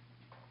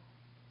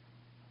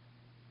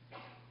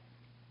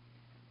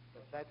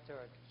 the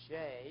vector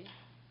j,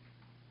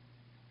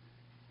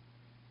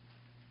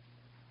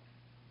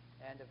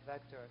 and the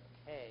vector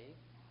k.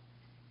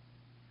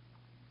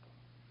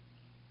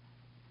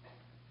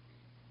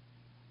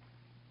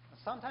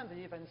 Sometimes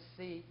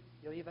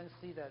you'll even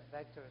see the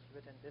vectors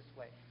written this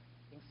way.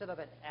 Instead of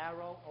an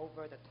arrow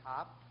over the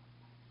top,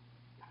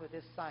 you put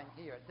this sign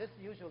here. This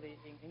usually,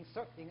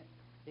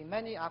 in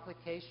many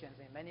applications,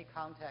 in many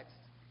contexts,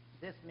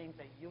 this means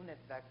a unit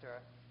vector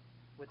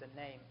with the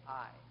name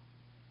I.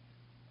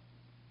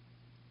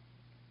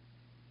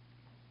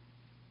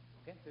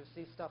 Okay, so you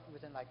see stuff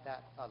written like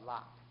that a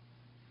lot.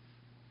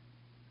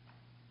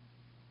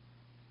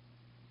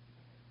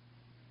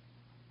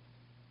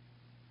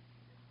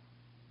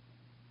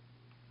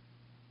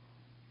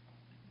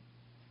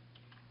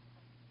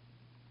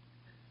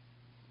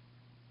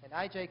 In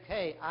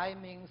IJK, I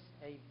means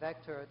a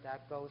vector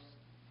that goes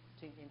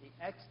in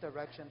the x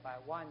direction by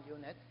 1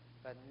 unit,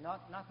 but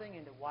nothing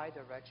in the y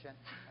direction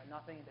and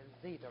nothing in the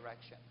z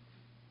direction.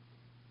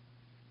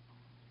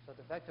 So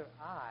the vector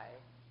I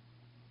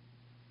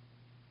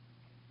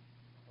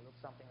will look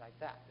something like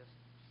that. Just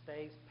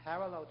stays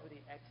parallel to the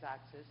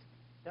x-axis.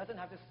 Doesn't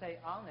have to stay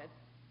on it,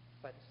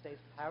 but stays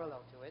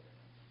parallel to it.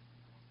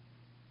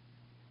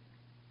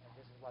 And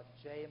this is what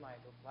J might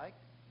look like.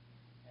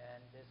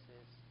 And this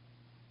is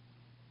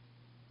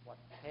what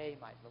K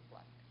might look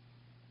like.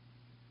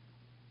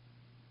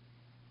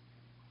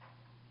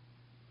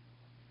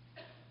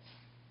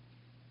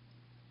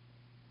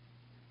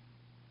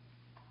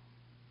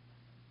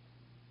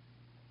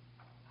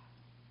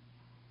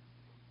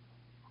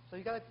 So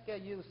you got to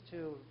get used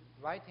to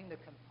writing the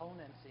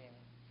components in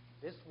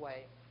this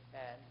way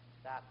and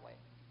that way.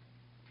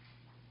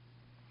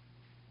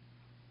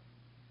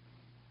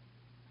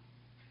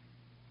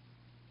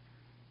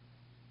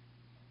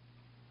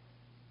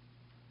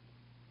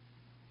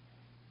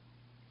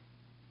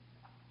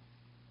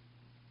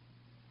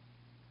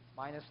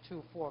 Minus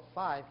 2, 4,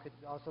 5 could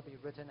also be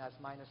written as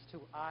minus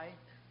 2i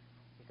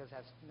because it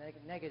has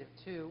negative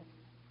 2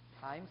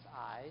 times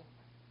I.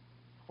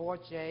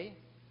 4j,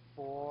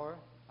 4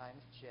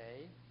 times j,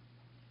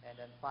 and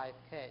then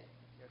 5k.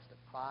 Here's the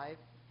 5,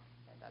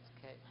 and that's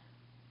k.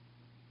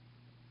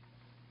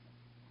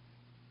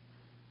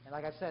 And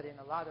like I said, in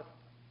a lot of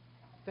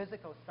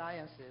physical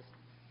sciences,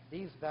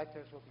 these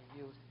vectors will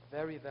be used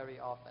very, very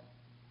often.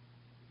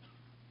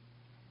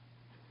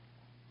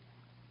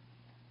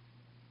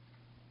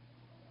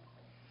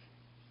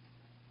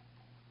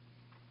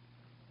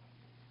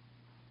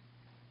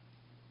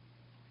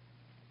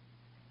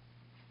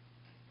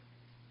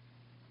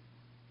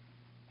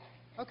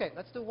 Okay,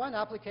 let's do one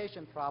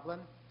application problem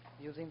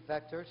using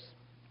vectors.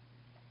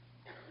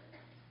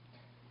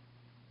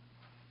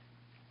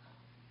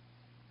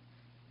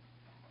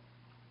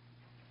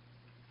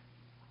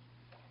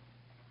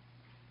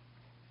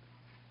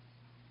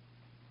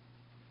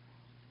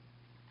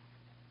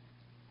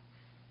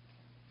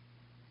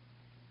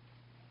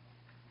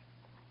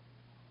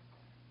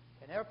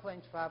 an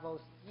airplane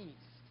travels east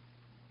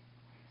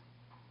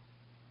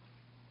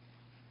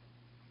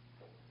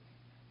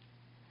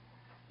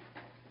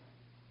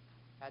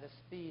at a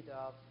speed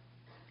of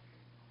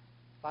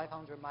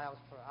 500 miles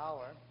per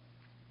hour,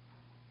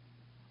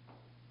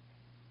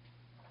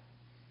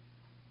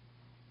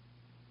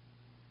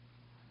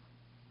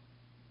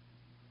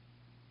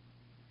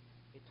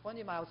 a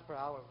 20 miles per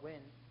hour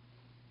wind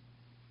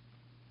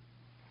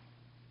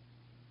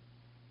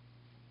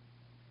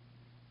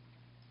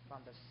from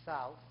the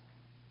south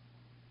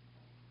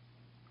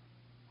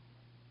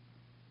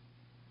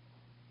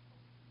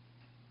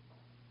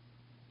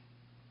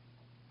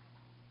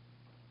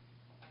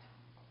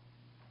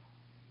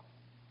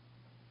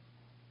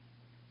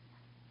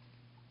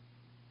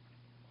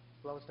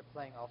blows the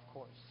plane off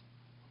course.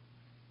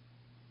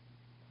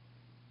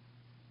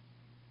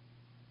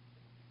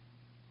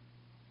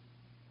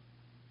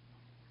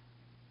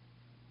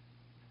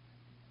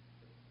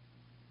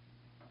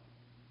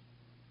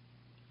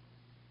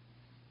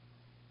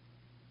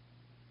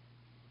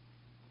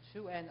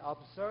 To an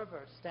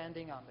observer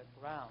standing on the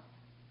ground,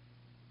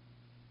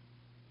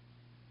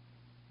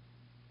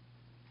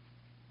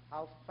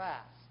 how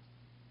fast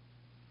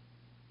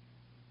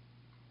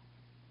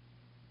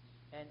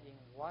and in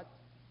what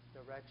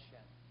direction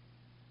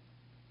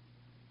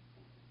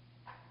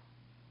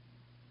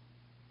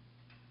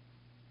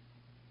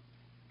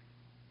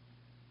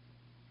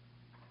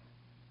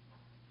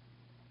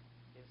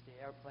is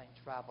the airplane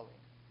traveling?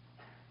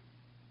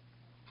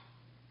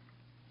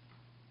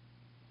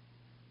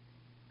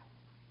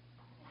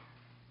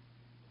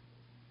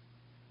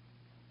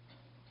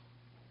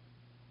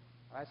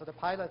 All right, so the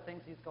pilot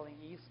thinks he's going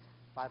east,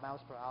 5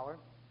 miles per hour,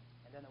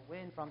 and then the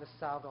wind from the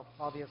south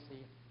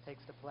obviously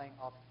takes the plane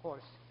off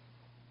course.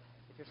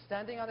 If you're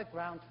standing on the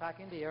ground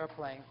tracking the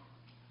airplane,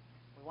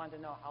 we want to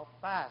know how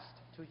fast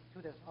to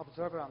the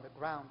observer on the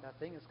ground that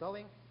thing is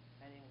going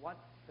and in what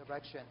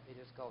direction it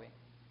is going.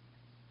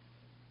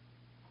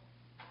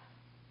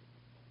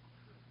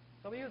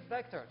 So we use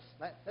vectors.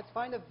 Let's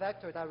find a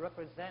vector that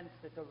represents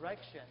the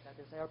direction that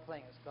this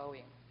airplane is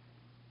going.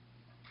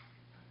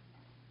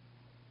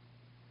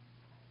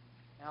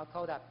 And I'll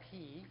call that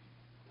P.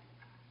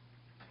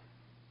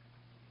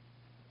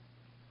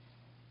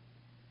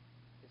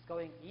 It's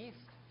going east,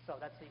 so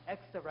that's the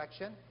x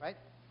direction, right?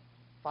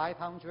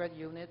 500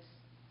 units,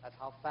 that's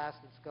how fast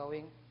it's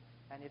going.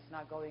 And it's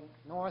not going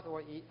north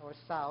or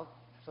south,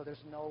 so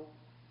there's no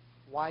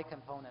y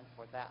component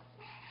for that.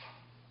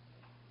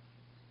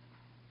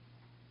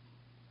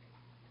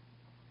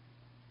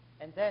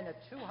 And then a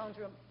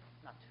 20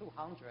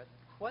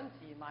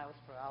 miles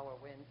per hour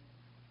wind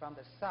from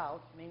the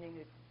south, meaning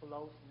it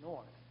blows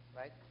north,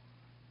 right?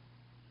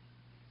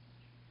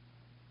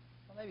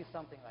 So maybe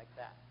something like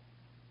that.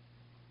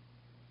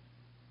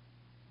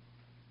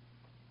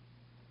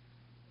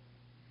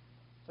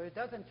 So it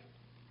doesn't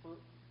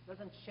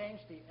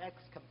change the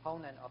x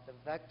component of the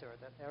vector,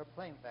 the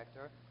airplane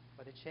vector,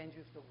 but it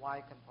changes the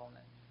y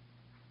component.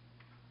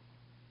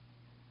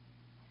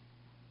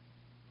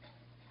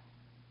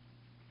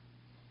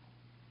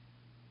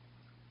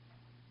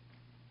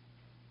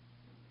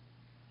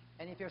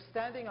 And if you're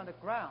standing on the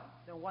ground,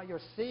 then what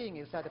you're seeing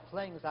is that the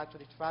plane is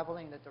actually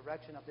traveling in the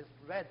direction of this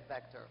red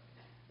vector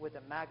with the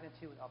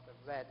magnitude of the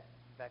red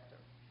vector.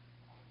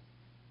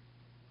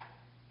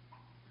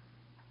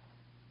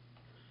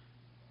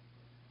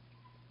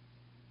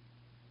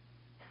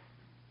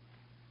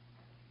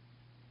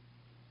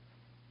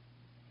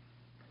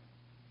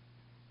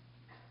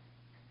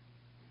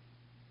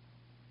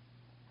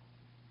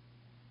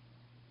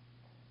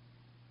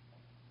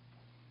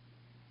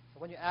 So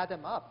when you add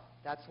them up,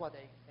 that's what an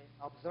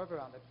observer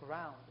on the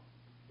ground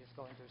is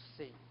going to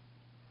see.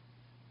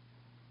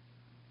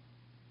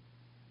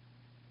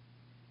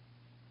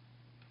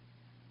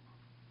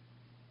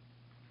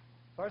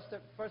 First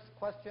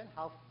question,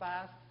 how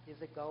fast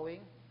is it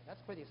going?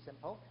 That's pretty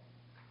simple.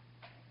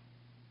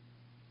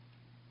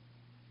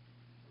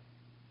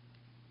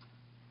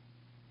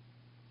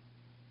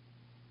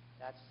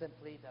 That's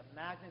simply the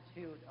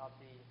magnitude of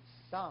the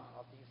sum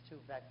of these two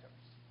vectors.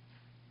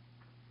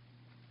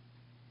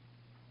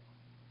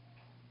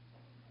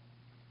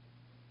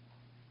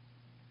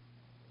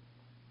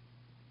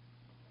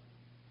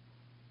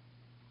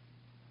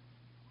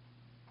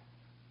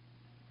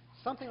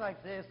 Something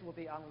like this will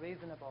be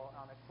unreasonable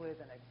on a quiz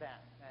and exam,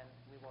 and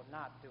we will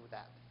not do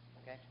that,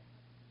 okay?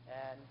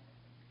 And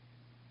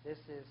this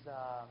is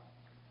a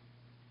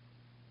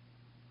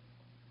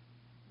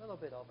little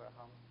bit over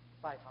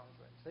 500.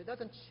 So it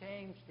doesn't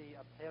change the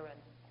apparent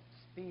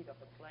speed of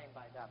the plane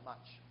by that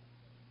much.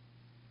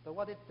 But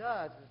what it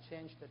does is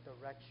change the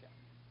direction.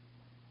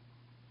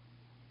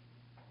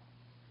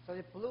 So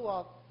it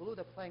blew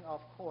the plane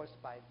off course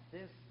by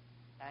this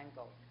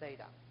angle,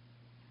 theta.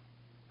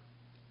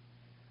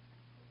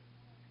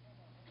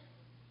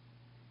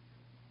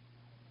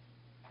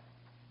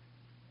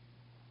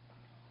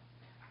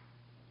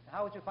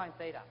 How would you find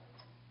theta?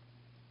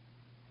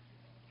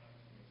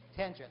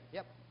 Tangent,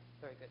 yep,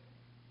 very good.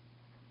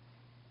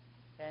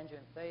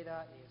 Tangent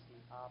theta is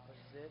the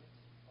opposite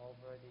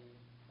over the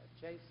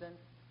adjacent.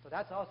 So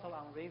that's also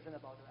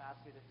unreasonable to ask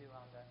you to do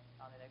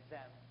on an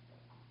exam,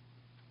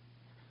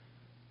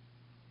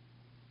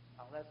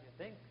 unless you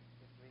think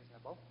it's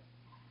reasonable.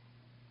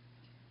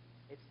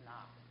 It's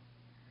not.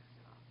 It's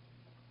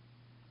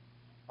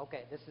not.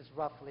 Okay, this is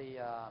roughly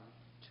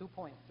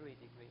 2.3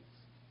 degrees.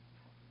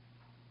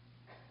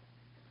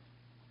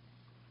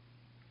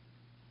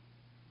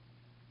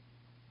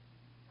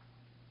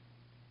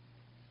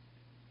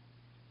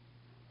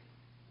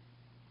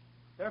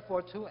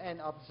 Therefore, to an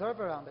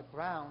observer on the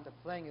ground, the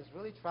plane is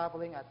really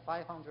traveling at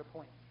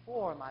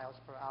 500.4 miles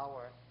per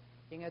hour.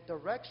 In a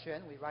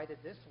direction, we write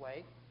it this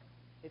way,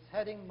 it's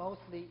heading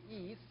mostly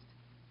east,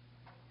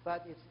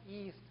 but it's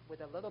east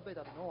with a little bit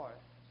of north.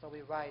 So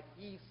we write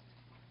east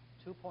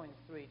 2.3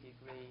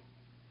 degree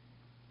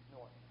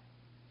north.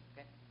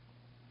 Okay?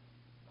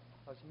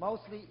 So it's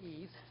mostly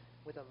east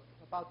with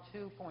about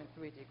 2.3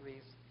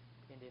 degrees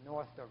in the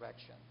north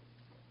direction.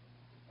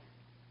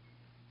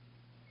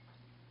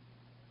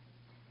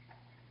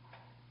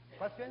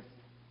 Questions?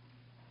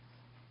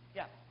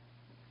 Yeah.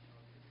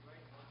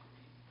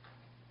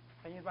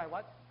 Can you write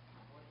what?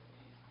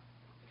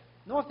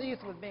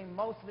 Northeast would mean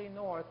mostly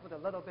north with a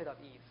little bit of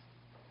east.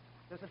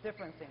 There's a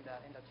difference in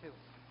the two.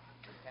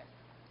 Okay.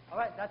 All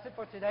right, that's it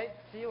for today.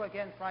 See you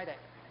again Friday.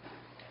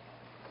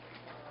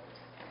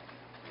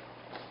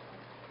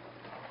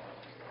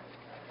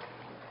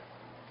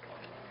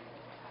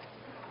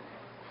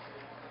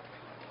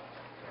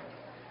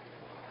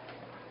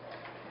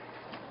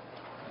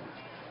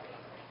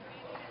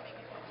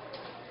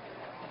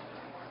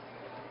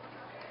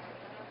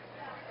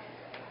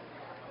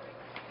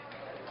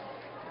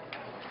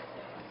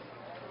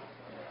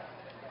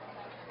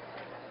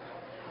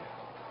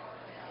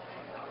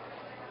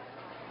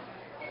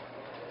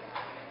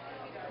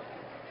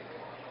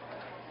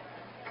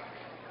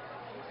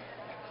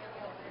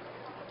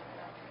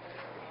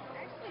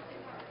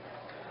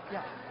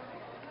 Yeah.